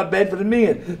 I'm going to start betting for the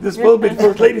men. This is supposed to be the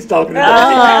first lady's talking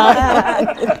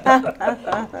about.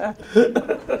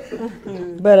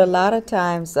 But a lot of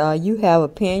times you have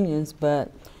opinions,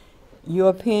 but your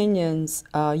opinions,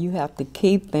 you have to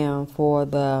keep them for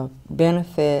the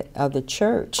benefit of the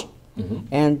church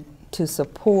and to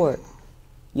support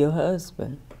your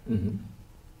husband.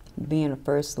 Being a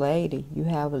first lady, you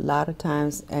have a lot of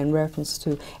times in reference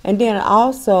to, and then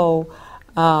also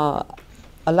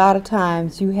a lot of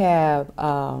times you have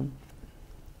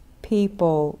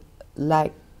people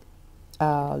like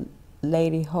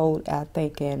Lady Holt, I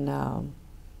think, and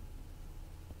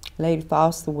Lady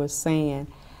Foster was saying,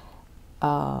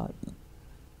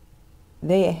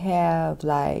 they have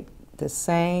like the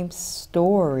same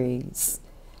stories,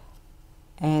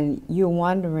 and you're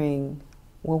wondering,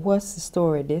 well, what's the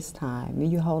story this time?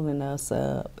 You're holding us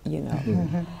up, you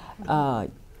know.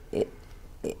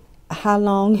 How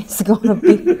long is it going to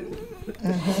be?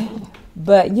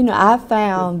 But you know, I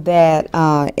found that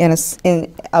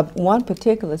in one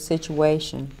particular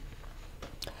situation,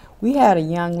 we had a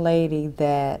young lady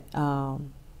that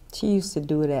she used to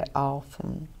do that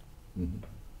often.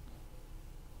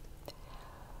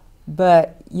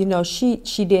 But you know, she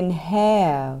didn't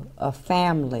have a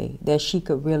family that she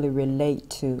could really relate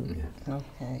to.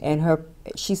 Okay. And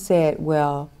she said,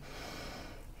 well,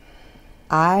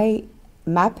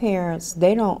 my parents,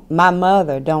 my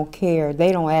mother don't care.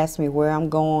 They don't ask me where I'm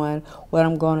going, what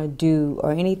I'm going to do,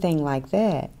 or anything like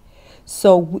that.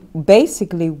 So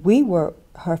basically, we were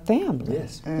her family.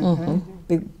 Yes.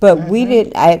 But we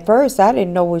didn't, at first, I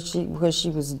didn't know what she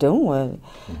was doing.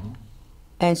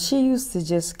 And she used to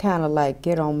just kind of like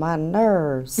get on my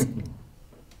nerves.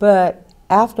 But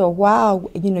after a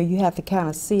while, you know, you have to kind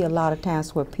of see a lot of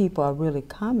times where people are really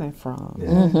coming from.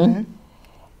 Yeah.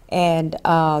 And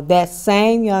that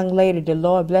same young lady, the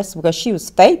Lord bless her, because she was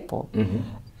faithful.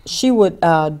 She would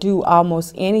do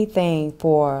almost anything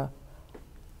for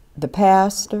the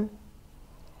pastor.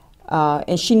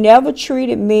 And she never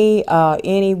treated me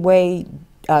any way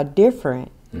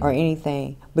different or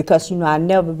anything, because, you know, I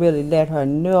never really let her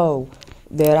know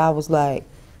that I was like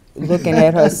looking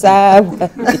at her sideways.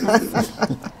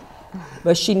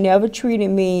 But she never treated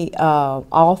me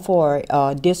awful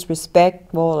or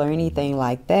disrespectful or anything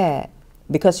like that,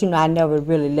 because, you know, I never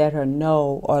really let her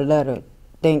know or let her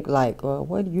think like, well,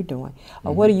 what are you doing?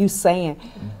 Or what are you saying?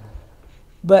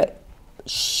 But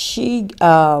she,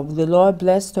 the Lord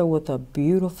blessed her with a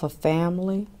beautiful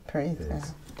family. Praise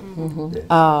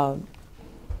God.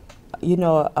 You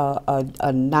know,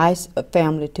 a nice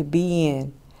family to be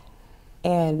in.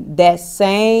 And that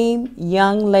same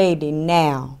young lady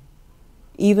now,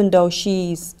 even though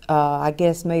she's, I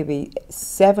guess maybe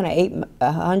 700 or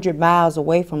 800 miles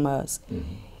away from us,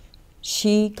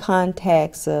 she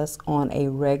contacts us on a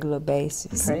regular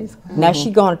basis. Praise God. Now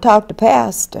she's going to talk to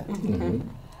pastor,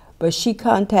 but she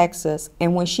contacts us,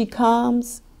 and when she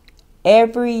comes,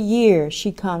 every year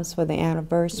she comes for the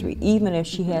anniversary, even if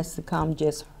she has to come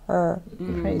just her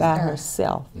Praise by God.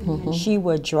 herself. She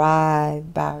will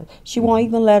drive by her. She won't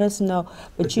even let us know.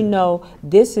 But you know,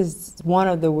 this is one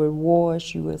of the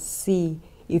rewards you will see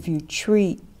if you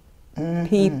treat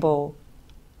people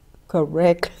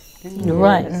correctly.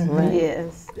 Right, right,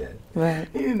 Yes. Yeah. right.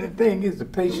 And the thing is, the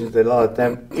patience that a lot of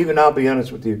times, even I'll be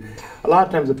honest with you, a lot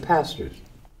of times the pastors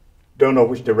don't know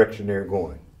which direction they're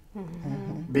going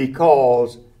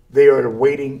because they are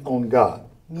waiting on God.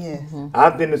 Yes.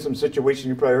 I've been in some situations,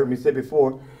 you probably heard me say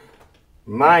before,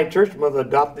 my church mother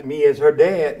adopted me as her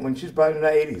dad when she was probably in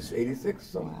her 80s, 86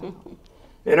 something.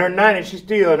 In her 90s, she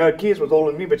still, and her kids was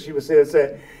older than me, but she would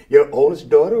say, your oldest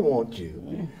daughter wants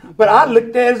you. But I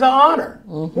looked at it as an honor.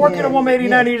 Where can a woman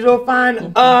 89 years old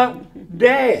find a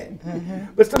dad?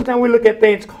 But sometimes we look at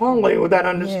things calmly without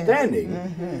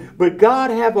understanding. But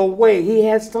God have a way. He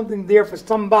has something there for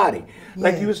somebody.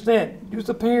 Like you were saying, you was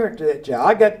a parent to that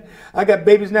child. I got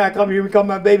babies now. I come here, we call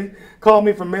my babies, call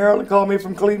me from Maryland, call me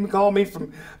from Cleveland, call me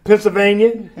from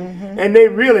Pennsylvania. And they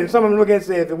really, some of them look at it and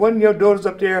say, if it wasn't your daughters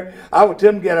up there, I would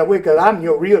tell them to get away because I'm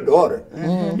your real daughter.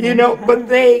 You know,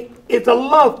 but it's a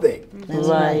love thing.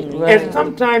 Right, right. And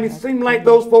sometimes it seems like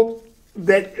those folks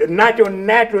that are not your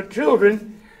natural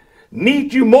children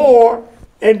need you more,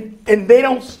 and they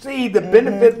don't see the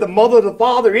benefit the mother or the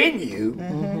father in you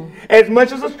as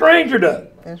much as a stranger does.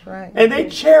 That's right. And they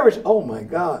cherish, oh my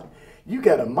God, you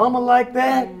got a mama like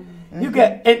that? You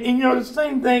got, and you know, the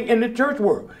same thing in the church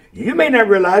world. You may not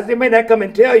realize, they may not come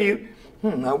and tell you,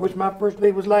 I wish my first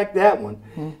lady was like that one.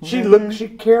 She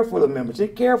cared for the members, she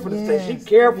cared for the saints, she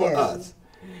cared for us.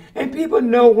 And people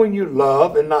know when you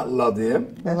love and not love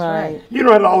them. That's Right. right. You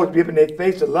don't have to always be up in their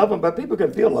face to love them, but people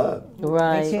can feel love.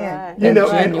 Right. They can. You know,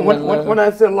 That's and genuine love. when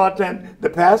I said a lot of times, the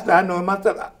pastor, I know him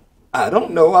myself, I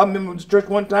don't know. I remember this church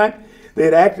one time, they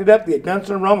had acted up, they had done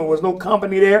something wrong, there was no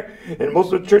company there, and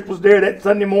most of the church was there that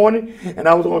Sunday morning, and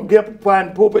I was going to get up behind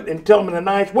the pulpit and tell them in a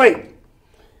nice way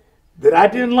that I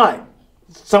didn't like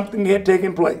something had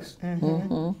taken place.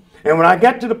 And when I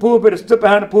got to the pulpit and stood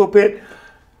behind the pulpit,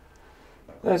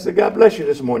 I said, God bless you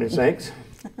this morning, saints.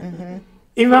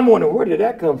 Even I'm wondering, where did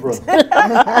that come from?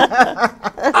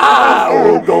 I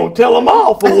was going to tell them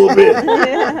off a little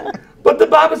bit. But the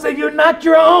Bible says you're not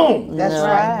your own. That's No,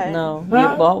 right. no, Huh?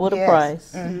 you bought with a Yes.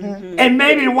 price. And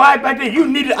maybe the wife back there, you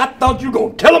needed, I thought you were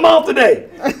going to tell them off today.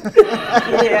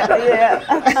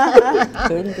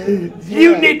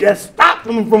 You need to stop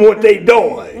them from what they're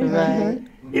doing. Right.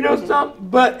 You know something?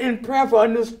 But in prayer for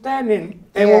understanding,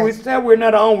 and when we say we're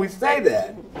not our own, we say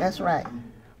that. That's right.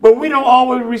 But we don't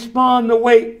always respond the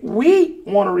way we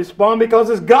want to respond because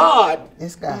it's God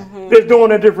It's God. that's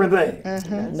doing a different thing. That's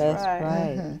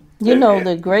right. You know,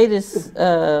 the greatest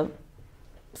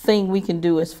thing we can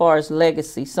do as far as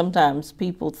legacy, sometimes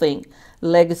people think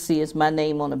legacy is my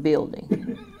name on a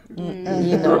building.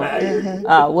 You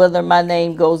know, whether my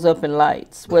name goes up in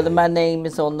lights, whether my name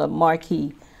is on the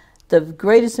marquee. The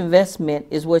greatest investment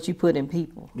is what you put in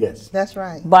people. Yes. That's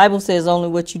right. Bible says only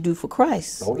what you do for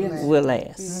Christ Oh, yes. will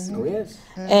last. Oh, yes.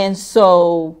 And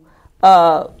so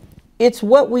it's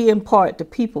what we impart to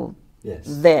people Yes.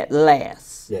 that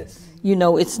lasts. Yes. You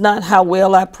know, it's not how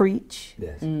well I preach.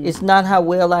 Yes. It's not how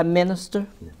well I minister.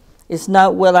 It's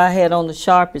not what I had on the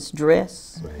sharpest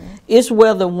dress. Right. It's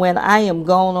whether when I am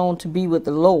gone on to be with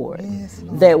the Lord,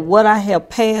 that what I have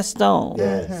passed on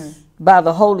Yes. by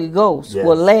the Holy Ghost Yes.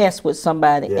 will last with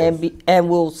somebody Yes. and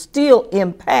will still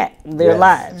impact their Yes.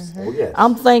 lives. Oh, yes.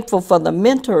 I'm thankful for the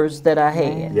mentors that I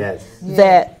had. Yes.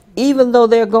 That even though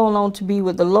they're going on to be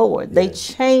with the Lord, they Yes.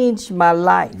 changed my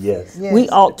life. Yes. Yes. We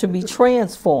ought to be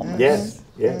transformers. Yes.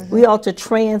 Yes. We ought to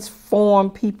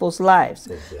transform people's lives.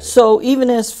 Exactly. So even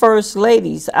as first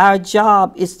ladies, our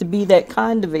job is to be that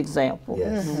kind of example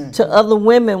Yes. to other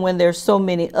women when there's so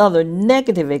many other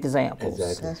negative examples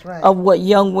Exactly. That's right. of what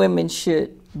young women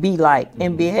should be like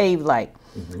and behave like.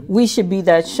 We should be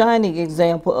that shining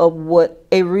example of what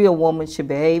a real woman should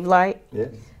behave like, Yes.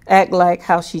 act like,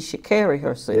 how she should carry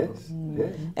herself.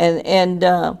 Yes. Yes. And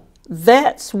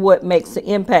that's what makes the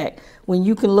impact when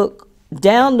you can look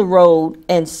down the road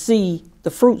and see the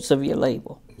fruits of your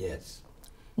labor. Yes.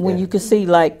 When Yeah. you can see,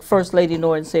 like First Lady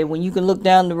Norton said, when you can look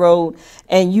down the road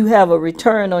and you have a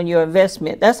return on your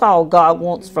investment, that's all God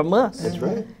wants from us, That's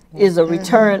right. is a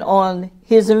return on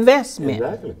his investment.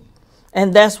 Exactly.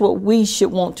 And that's what we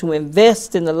should want to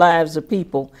invest in the lives of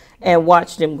people and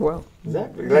watch them grow.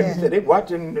 Exactly. Like you said, they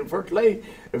watching the first lady.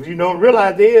 If you don't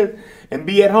realize they is, and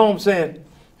be at home saying,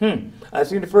 I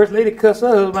seen the first lady cuss her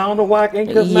husband. I don't know why I can't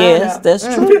cuss mine Yes, out. that's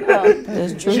true.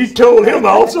 That's true. She told him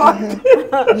also.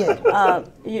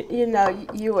 You know,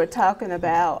 you were talking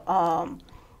about,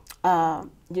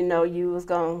 you know, you was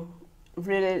going to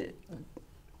really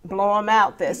blow them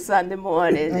out that Sunday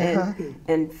morning.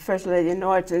 And First Lady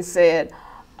Norton said,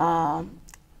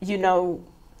 you know,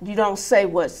 you don't say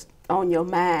what's on your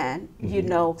mind. You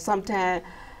know, sometimes,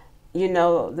 you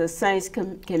know, the saints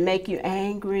can make you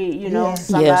angry, you know, Yes.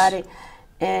 somebody,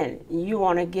 and you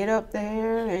want to get up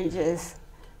there and just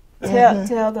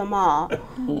tell them all.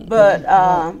 But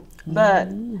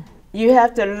you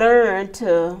have to learn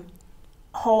to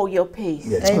hold your peace.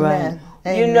 Yes. Amen.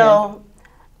 You Amen. know,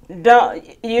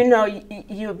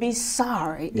 you'll be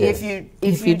sorry Yes. if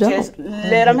you you just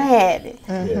let them have it.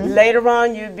 Yes. Later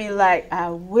on, you'll be like, I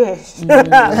wish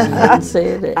I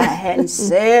said that. I hadn't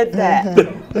said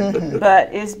that. But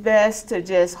it's best to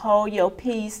just hold your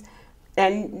peace,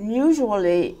 and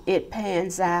usually it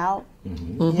pans out.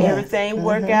 Everything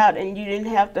work out, and you didn't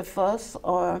have to fuss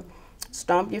or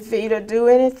stomp your feet or do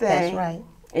anything. That's right.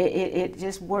 It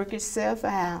just work itself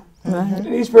out.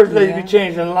 These first ladies be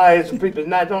changing lives of people,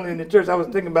 not only in the church. I was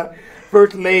thinking about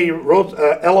First Lady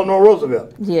Eleanor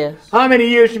Roosevelt. Yes. How many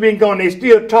years she been gone? They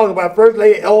still talk about First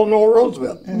Lady Eleanor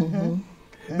Roosevelt.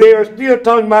 They are still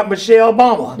talking about Michelle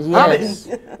Obama. Yes.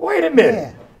 How many? Wait a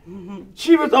minute.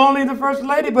 She was only the first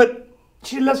lady, but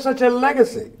she left such a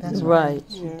legacy That's right.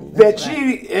 that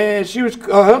she was.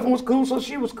 Her husband was cool, so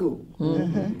she was cool.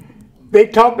 They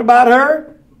talked about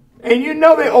her, and you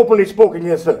know they openly spoke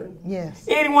against her. Yes.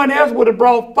 Anyone else would have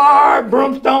brought fire,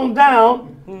 brimstone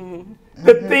down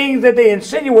the things that they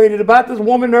insinuated about this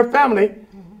woman and her family.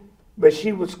 But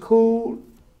she was cool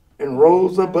and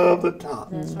rose above the top.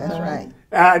 That's right.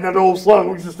 And that old song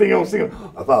we used to sing,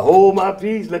 if I hold my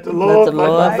peace, let the Lord the fight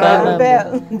Lord my fight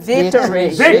battle. my Victory.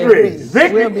 Victory,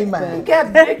 victory. Will be mine. We got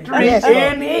victory Yes,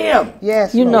 in Him.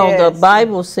 Yes. You Lord. know, the Yes.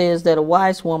 Bible says that a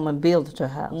wise woman buildeth her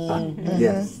house.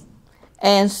 Yes.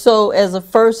 And so as a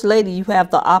first lady, you have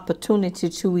the opportunity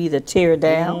to either tear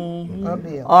down Or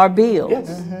Bill. or build.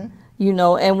 Yes. You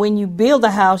know, and when you build a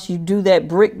house, you do that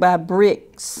brick by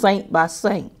brick, saint by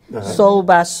saint, soul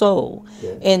by soul.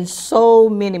 Yes. In so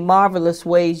many marvelous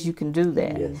ways you can do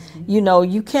that. Yes. You know,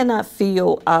 you cannot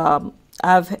feel,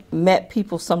 I've met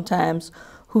people sometimes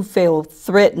who feel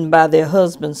threatened by their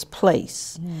husband's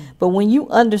place. But when you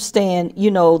understand, you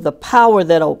know, the power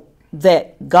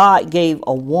that God gave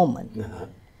a woman,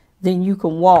 then you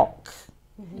can walk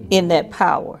in that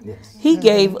power. Yes. He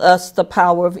gave us the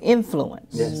power of influence.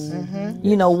 Yes.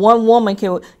 You know, one woman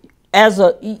can,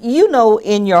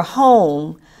 in your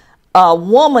home, a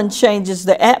woman changes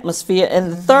the atmosphere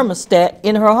and the thermostat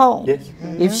in her home. Yes.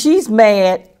 If she's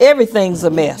mad, everything's a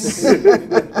mess.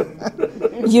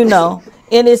 You know,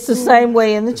 and it's the same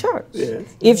way in the church. Yes.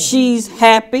 If she's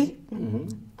happy,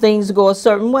 things go a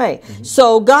certain way.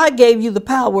 So God gave you the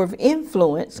power of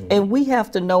influence, and we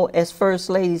have to know as first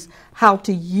ladies how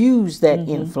to use that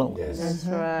influence. That's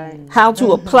right. How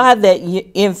to apply that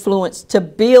influence to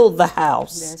build the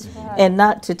house That's right. and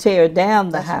not to tear down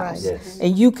the That's right. house. Yes.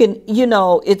 And you can,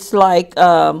 it's like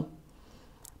a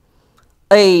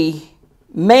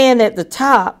man at the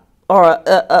top, or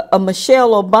a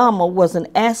Michelle Obama was an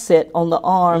asset on the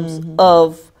arms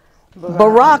of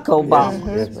Barack Obama.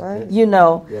 Yes. Right.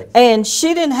 Yes. And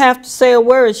she didn't have to say a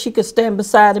word. She could stand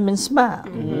beside him and smile,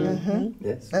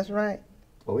 Yes. That's right.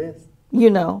 Oh, yes.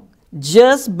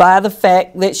 just by the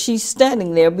fact that she's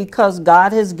standing there, because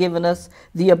God has given us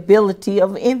the ability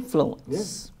of influence,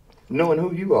 Yes. Knowing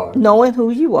who you are. knowing who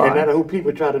you And not are. who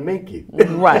people try to make you.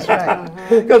 Right.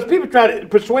 Because people try to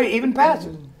persuade even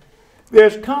pastors.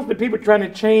 There's constantly people trying to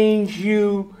change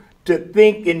you to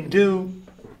think and do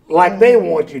like they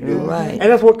want you to do. Right. And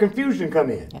that's where confusion come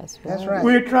in. That's right. That's right.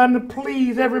 We're trying to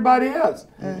please everybody else.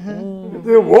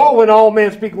 Woe when all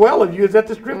men speak well of you. Is that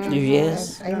the scripture?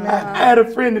 Yes. Amen. I had a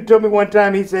friend that told me one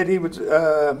time, he said he was,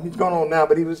 he's gone on now,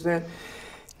 but he was saying,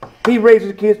 he raised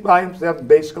his kids by himself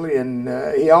basically, and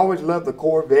he always loved the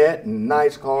Corvette and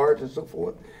nice cars and so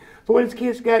forth. So when his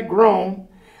kids got grown,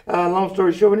 long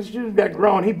story short, when his kids got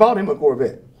grown, he bought him a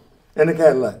Corvette and a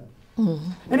Cadillac.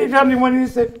 And he told me one day, he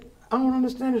said, I don't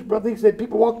understand this, brother. He said,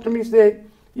 people walk up to me and say,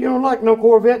 you don't like no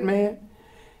Corvette, man.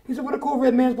 He said, what a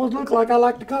Corvette man's supposed to look like? I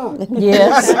like the car.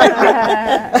 Yes.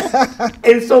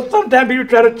 And so sometimes people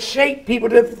try to shape people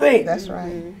to think. That's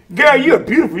right. Girl, you're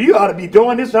beautiful. You ought to be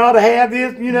doing this. You ought to have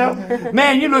this,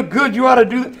 Man, you look good. You ought to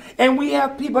do it. And we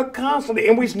have people constantly.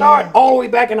 And we start all the way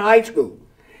back in high school.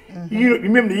 You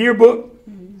remember the yearbook?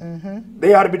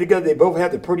 They ought to be together. They both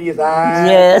have the prettiest eyes.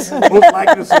 Yes. Most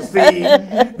likely to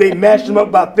succeed. They match them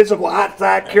up by physical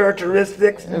outside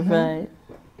characteristics. Right.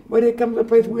 But it comes to a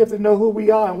place we have to know who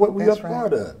we are and what we That's are right.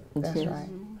 part of. That's right.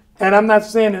 And I'm not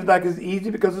saying it's like it's easy,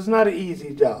 because it's not an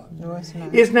easy job. No, it's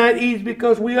not. It's not easy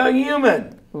because we are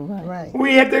human. Right.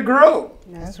 We have to grow.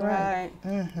 That's right.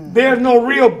 right. There's no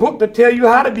real book to tell you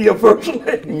how to be a first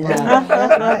lady.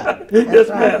 Yes,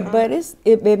 ma'am. But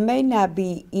it may not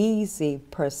be easy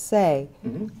per se,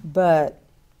 but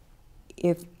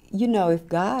if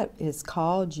God has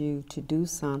called you to do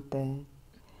something,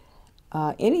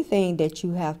 anything that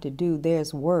you have to do,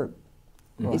 there's work.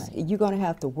 You're going to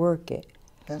have to work it.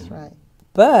 That's right.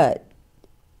 But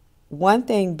one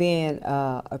thing, being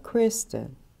a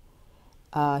Christian,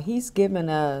 he's given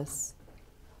us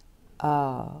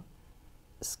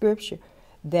scripture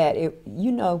that if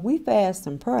we fast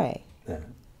and pray.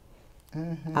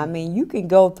 I mean, you can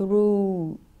go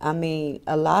through. I mean,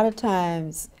 a lot of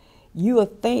times you will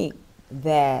think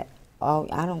that, oh,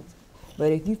 I don't.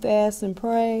 But if you fast and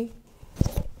pray,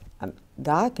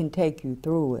 God can take you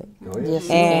through it, Oh, yes. Yes.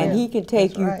 and He can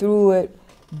take That's you right. through it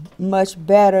much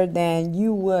better than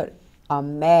you would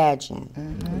imagine.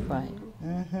 Right.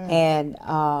 And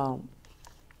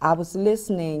I was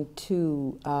listening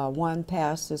to one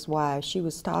pastor's wife. She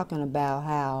was talking about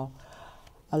how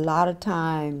a lot of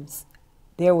times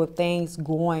there were things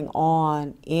going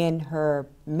on in her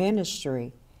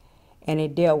ministry, and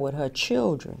it dealt with her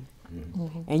children.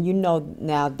 And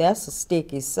now that's a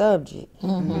sticky subject.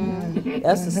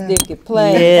 That's a sticky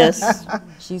place. Yes.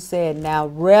 She said, now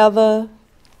rather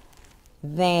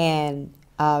than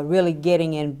really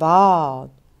getting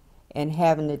involved and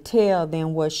having to tell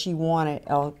them what she wanted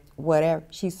or whatever,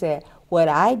 she said, what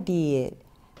I did,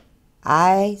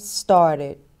 I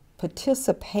started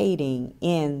participating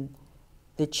in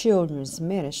the children's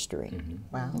ministry.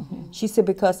 Wow. She said,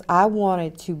 because I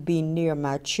wanted to be near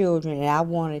my children, and I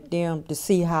wanted them to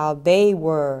see how they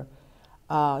were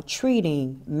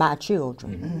treating my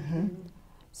children.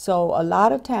 So a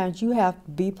lot of times you have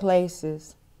to be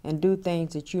places and do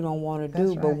things that you don't want to do.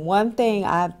 That's But right. one thing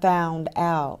I found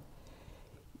out,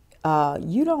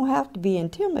 you don't have to be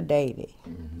intimidated.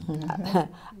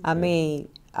 I mean,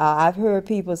 I've heard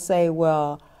people say,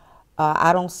 well,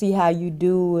 I don't see how you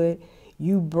do it.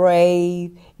 You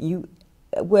brave.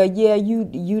 Well, yeah,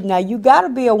 now you got to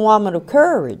be a woman of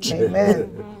courage.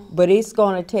 Amen. But it's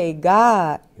going to take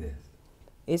God. Yes.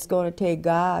 It's going to take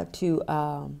God to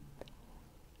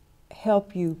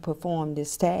help you perform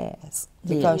this task,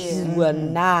 because Yes. you will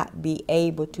not be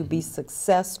able to be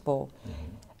successful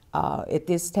at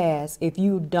this task if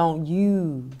you don't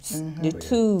use the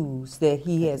tools that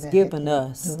He has given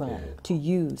us to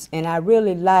use. And I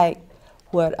really like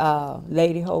what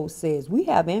Lady Holt says. We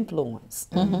have influence.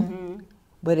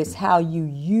 But it's how you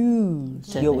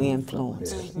use your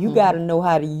influence. You got to know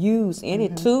how to use any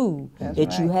tool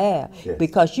that you have, Yes.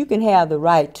 because you can have the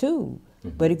right tool,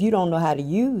 But if you don't know how to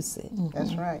use it,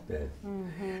 That's right.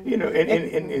 You know,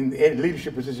 in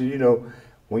leadership position, you know,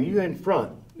 when you're in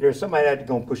front, there's somebody that's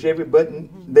going to push every button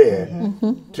there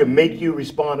to make you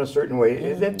respond a certain way.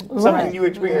 Is that something you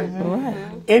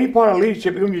experience? Any part of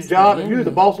leadership, in your job, if you're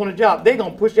the boss on the job, they're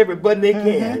going to push every button they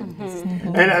can.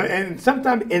 And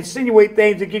sometimes insinuate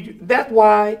things to get you. That's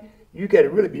why you got to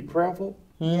really be prayerful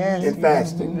Yes. and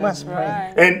fasting. You must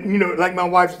pray. And, you know, like my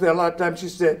wife said a lot of times, she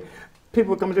said,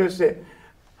 people come to her and say,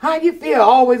 how you feel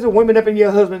always the women up in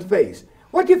your husband's face?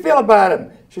 What do you feel about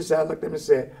him? She said, I looked at him and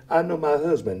said, I know my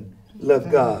husband loves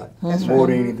God more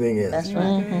than anything else. That's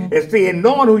right. And see, and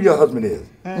knowing who your husband is,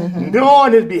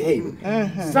 knowing his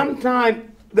behavior, sometimes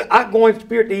the outgoing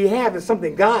spirit that he has is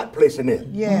something God placed in him.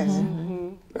 Yes.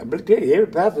 I'm going to tell you, every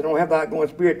pastor don't have the outgoing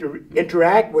spirit to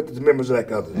interact with his members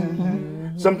like others.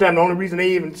 Sometimes the only reason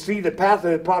they even see the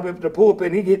pastor is probably up the pulpit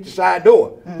and he hit the side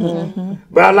door.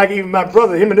 But I like even my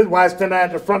brother, him and his wife stand out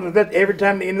at the front of that every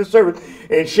time they end the service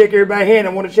and shake everybody's hand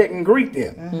and want to check and greet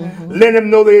them. Let them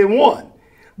know they won.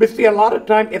 But see, a lot of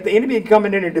times, if the enemy come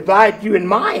in and divide you in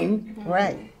mind,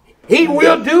 Right. he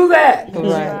will do that.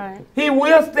 Right. He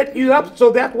will set you up,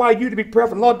 so that's why you to be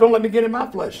prayerful. Lord, don't let me get in my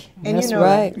flesh. And that's you know,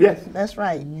 right. Yes. That's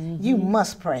right. You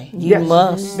must pray. You Yes.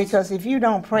 must. Because if you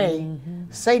don't pray,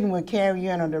 Satan will carry you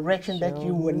in a direction that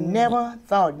you would never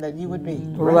thought that you would be.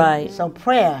 Right. So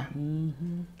prayer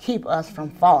keep us from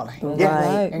falling.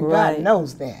 Right. And Right. God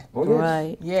knows that. Oh, yes.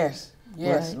 Right. Yes.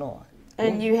 Yes, Right. Lord.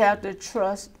 And you have to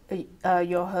trust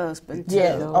your husband too.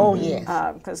 Yes. Oh, yes.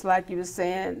 Because like you were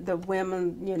saying, the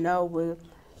women, you know,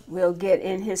 will get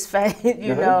in his face,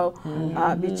 you know,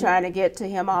 be trying to get to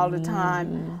him all the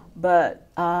time. But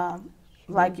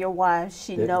like your wife,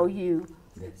 she know you.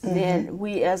 Then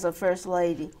we as a first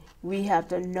lady, we have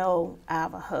to know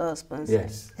our husbands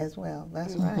Yes. As well.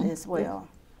 That's right. as well.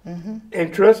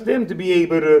 And trust him to be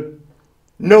able to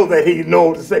know that he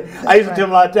knows to say. I used to tell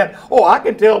him a lot of times, oh, I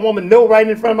can tell a woman no right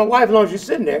in front of my wife as long as she's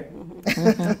sitting there.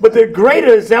 But the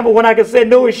greater example when I can say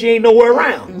no is she ain't nowhere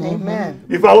around. Amen.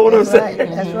 You follow what That's I'm right.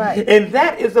 saying? That's right. And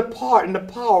that is the part and the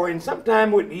power. And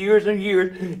sometimes with years and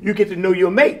years, you get to know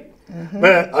your mate.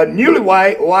 But a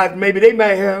newlywed wife, maybe they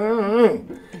might have,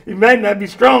 you might not be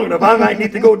strong enough. I might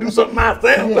need to go do something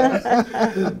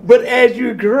myself. But as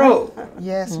you grow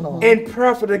Yes, Lord. and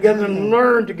prayerful together and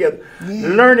learn together,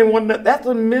 learning one another, that's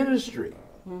a ministry.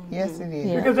 Yes, it is.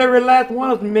 Yeah. Because every last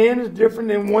one of us, men is different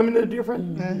and women are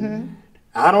different.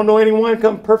 I don't know anyone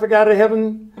come perfect out of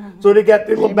heaven. So they got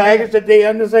the little baggage that they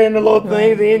understand the little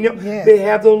things. And, you know, Yes. they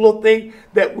have those little things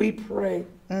that we pray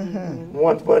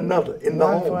one for another in the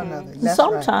One for home. another. That's right.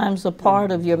 Sometimes a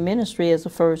part of your ministry as a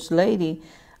first lady,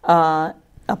 a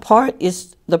part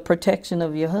is the protection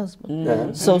of your husband.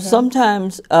 Yeah. So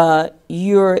sometimes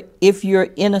if you're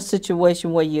in a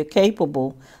situation where you're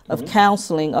capable of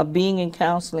counseling or being in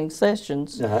counseling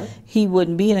sessions, he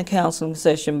wouldn't be in a counseling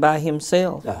session by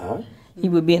himself. He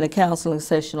would be in a counseling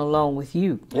session along with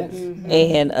you Yes.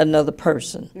 and another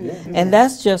person. And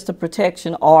that's just a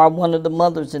protection, or one of the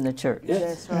mothers in the church.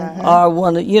 Yes. That's right. Or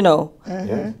one of,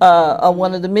 Yes. or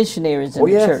one of the missionaries in Oh,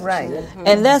 the yes. church. Right.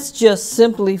 And that's just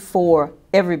simply for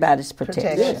everybody's protection.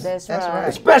 Protection. That's That's right. right.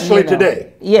 Especially You know.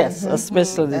 today. Yes,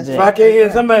 especially That's today. If I can't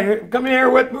hear somebody come in here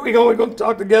with me, we're going to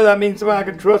talk together. I mean, somebody I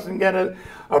can trust and get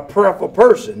a prayerful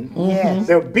person. Yes.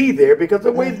 They'll be there because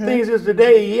the way things is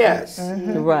today, yes.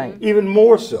 Right. Even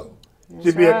more so.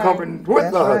 To be a right. comfort with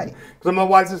That's the husband. right. Because my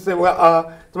wife just said,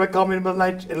 well, somebody called me in the middle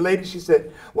of the night, and the lady, she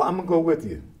said, well, I'm going to go with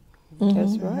you.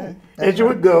 That's right. And she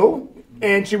would go,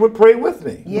 and she would pray with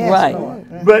me. Yes, Right. Lord.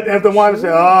 But if the wife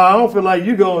said, oh, I don't feel like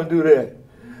you go and do that.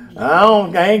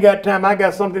 I ain't got time, I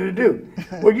got something to do.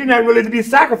 Well, you're not really to be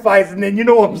sacrificing then, you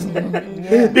know what I'm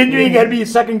saying? Then you ain't got to be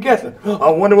second guessing. I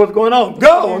wonder what's going on.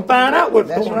 Go and find out what's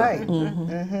That's going right.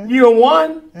 on. You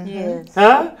one? Yes.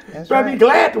 Huh? That's So I'd right. be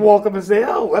glad to walk up and say,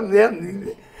 oh, well, yeah.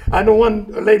 I know one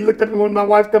lady looked at me when my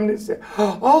wife coming in and said,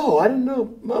 oh, I didn't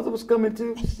know mother was coming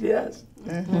too. Yes.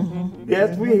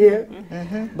 Yes, we're here.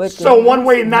 But So one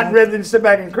way, not rather than sit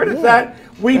back and criticize,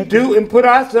 we do and put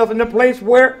ourselves in a place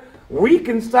where we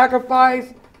can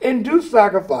sacrifice and do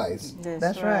sacrifice.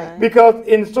 That's right. Because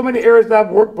in so many areas that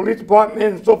I've worked, police department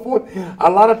and so forth, a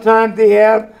lot of times they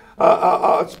have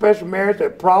a special marriage, a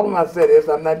problem. I said this,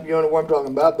 I'm not the only one I'm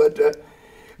talking about, but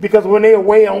because when they're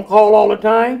away on call all the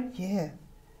time, Yeah.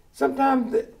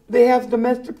 sometimes they have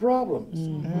domestic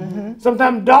problems.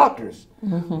 Sometimes doctors.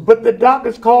 But the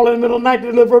doctors call in the middle of the night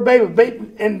to deliver a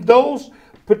baby. And those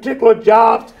particular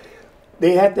jobs,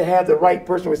 they have to have the right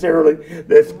person, we said earlier,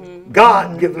 that's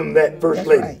God gives them that first That's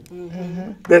lady.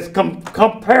 right. That's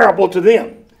comparable to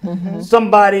them.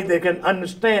 Somebody that can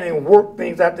understand and work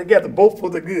things out together, both for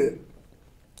the good.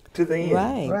 to the end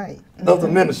Right. Right. of the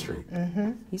ministry.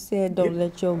 He said, "Don't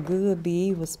let your good be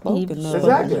evil spoken of."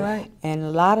 Exactly. Right. And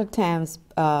a lot of times,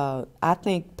 I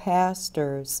think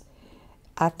pastors,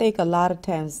 a lot of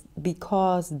times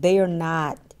because they're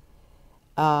not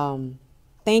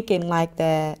thinking like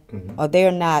that, or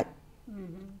they're not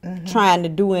trying to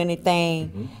do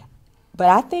anything. But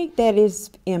I think that it's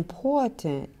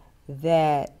important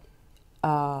that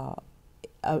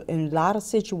in a lot of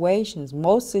situations,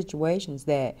 most situations,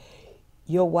 that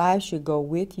your wife should go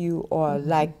with you, or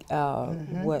like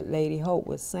what Lady Hope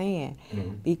was saying,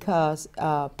 because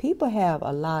people have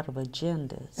a lot of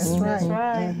agendas. That's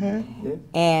right.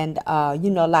 And, you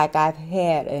know, like I've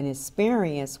had an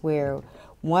experience where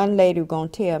one lady was going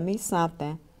to tell me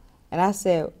something, and I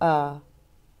said, well,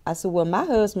 my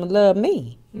husband loved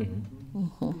me.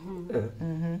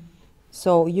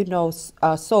 So, you know,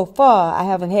 so far I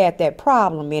haven't had that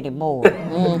problem anymore.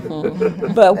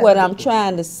 But what I'm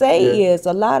trying to say is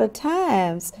a lot of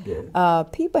times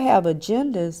people have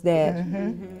agendas that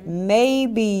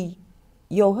maybe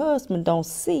your husband don't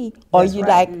see, or you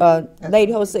like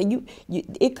Lady Hope said, you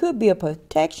it could be a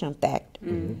protection factor.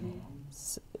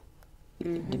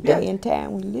 The day and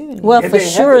time we live in. Well, And for they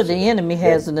have sure, to- the enemy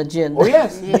has an agenda. Oh,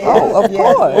 yes. Oh, of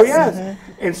course. Oh, yes.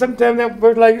 And sometimes that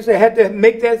person, like you said, had to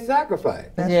make that sacrifice.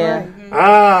 Yeah.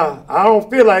 I don't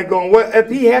feel like going. Well, if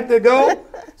he had to go,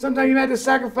 sometimes you have to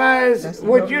sacrifice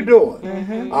what you're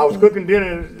doing. I was cooking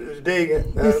dinner today,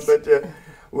 but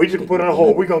we just put on a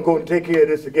hold. We're going to go and take care of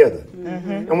this together.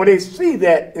 And when they see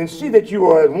that and see that you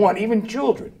are as one, even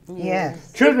children,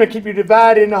 Yes. children keep you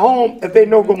divided in the home if they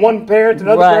know one parent and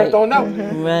other parents don't know.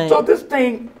 Right. So this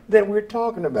thing that we're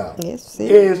talking about It's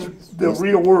is the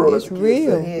real world. It's as the kids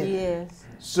real. say. Yes.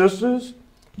 Sisters,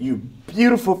 you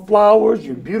beautiful flowers,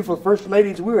 you beautiful first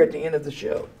ladies, we're at the end of the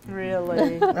show.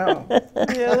 Really.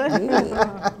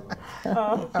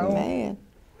 Oh. Man.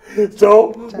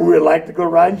 So we'd like to go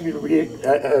around you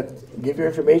to give your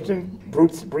information,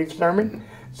 brief sermon,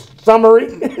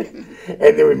 summary,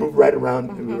 and then we move right around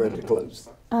and we're ready to close.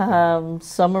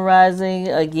 Summarizing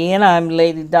again, I'm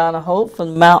Lady Donna Hope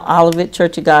from Mount Olivet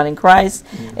Church of God in Christ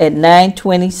at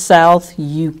 920 South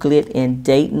Euclid in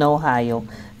Dayton, Ohio.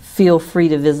 Feel free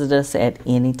to visit us at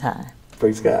any time.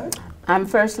 Praise God. I'm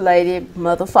First Lady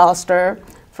Mother Foster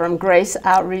from Grace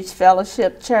Outreach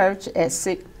Fellowship Church at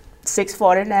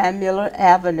 649 Miller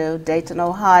Avenue, Dayton,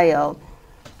 Ohio.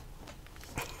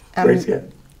 Praise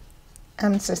God.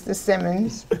 I'm Sister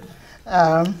Simmons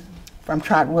from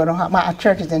Trotwood, Ohio. My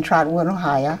church is in Trotwood,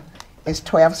 Ohio. It's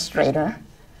 12 Strader,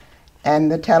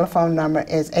 and the telephone number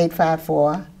is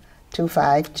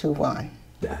 854-2521.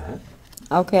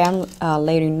 Okay, I'm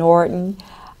Lady Norton.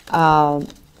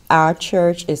 Our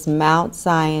church is Mount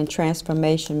Zion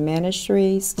Transformation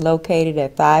Ministries, located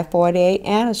at 548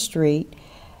 Anna Street.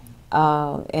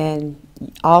 And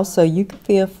also, you can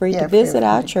feel free to visit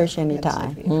our church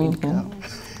anytime.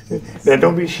 Now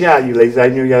don't be shy, you ladies. I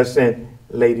knew y'all saying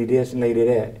lady this and lady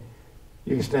that.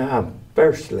 You can stand, I'm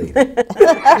first lady. We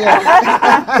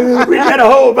got a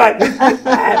whole back.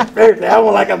 I'm first lady. I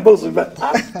don't like I'm boasting, but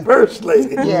I'm first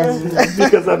lady. Yes.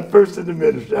 Because I'm first in the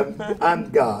ministry. I'm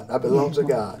God. I belong to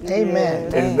God. Amen.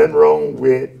 And there's nothing wrong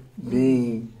with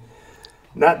being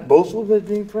not boastful, but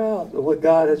being proud of what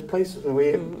God has placed us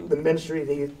in, the ministry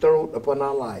that He thrown upon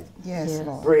our life. Yes,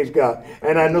 Lord. Praise God.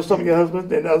 And I know some of your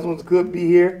husbands and husbands could be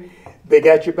here. They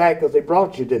got your back because they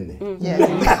brought you, didn't they?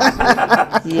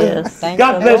 Yes. Yes. Thank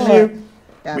God the bless Lord. you.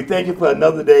 We thank you for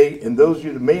another day. And those of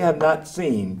you that may have not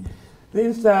seen the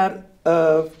inside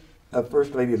of a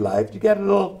First Lady life, you got a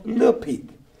little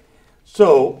peek.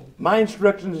 So my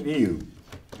instructions to you,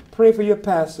 pray for your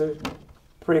pastor,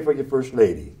 pray for your First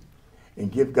Lady, and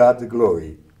give God the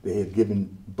glory that He has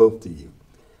given both to you.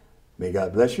 May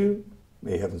God bless you.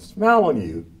 May heaven smile on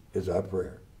you is our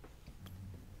prayer.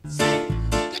 Good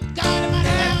God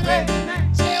Almighty,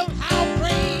 tell how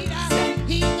great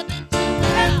He's been to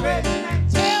us.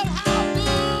 Tell how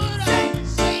good He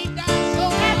saved our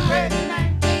soul.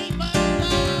 Gave us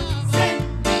love,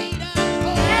 made us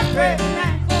whole.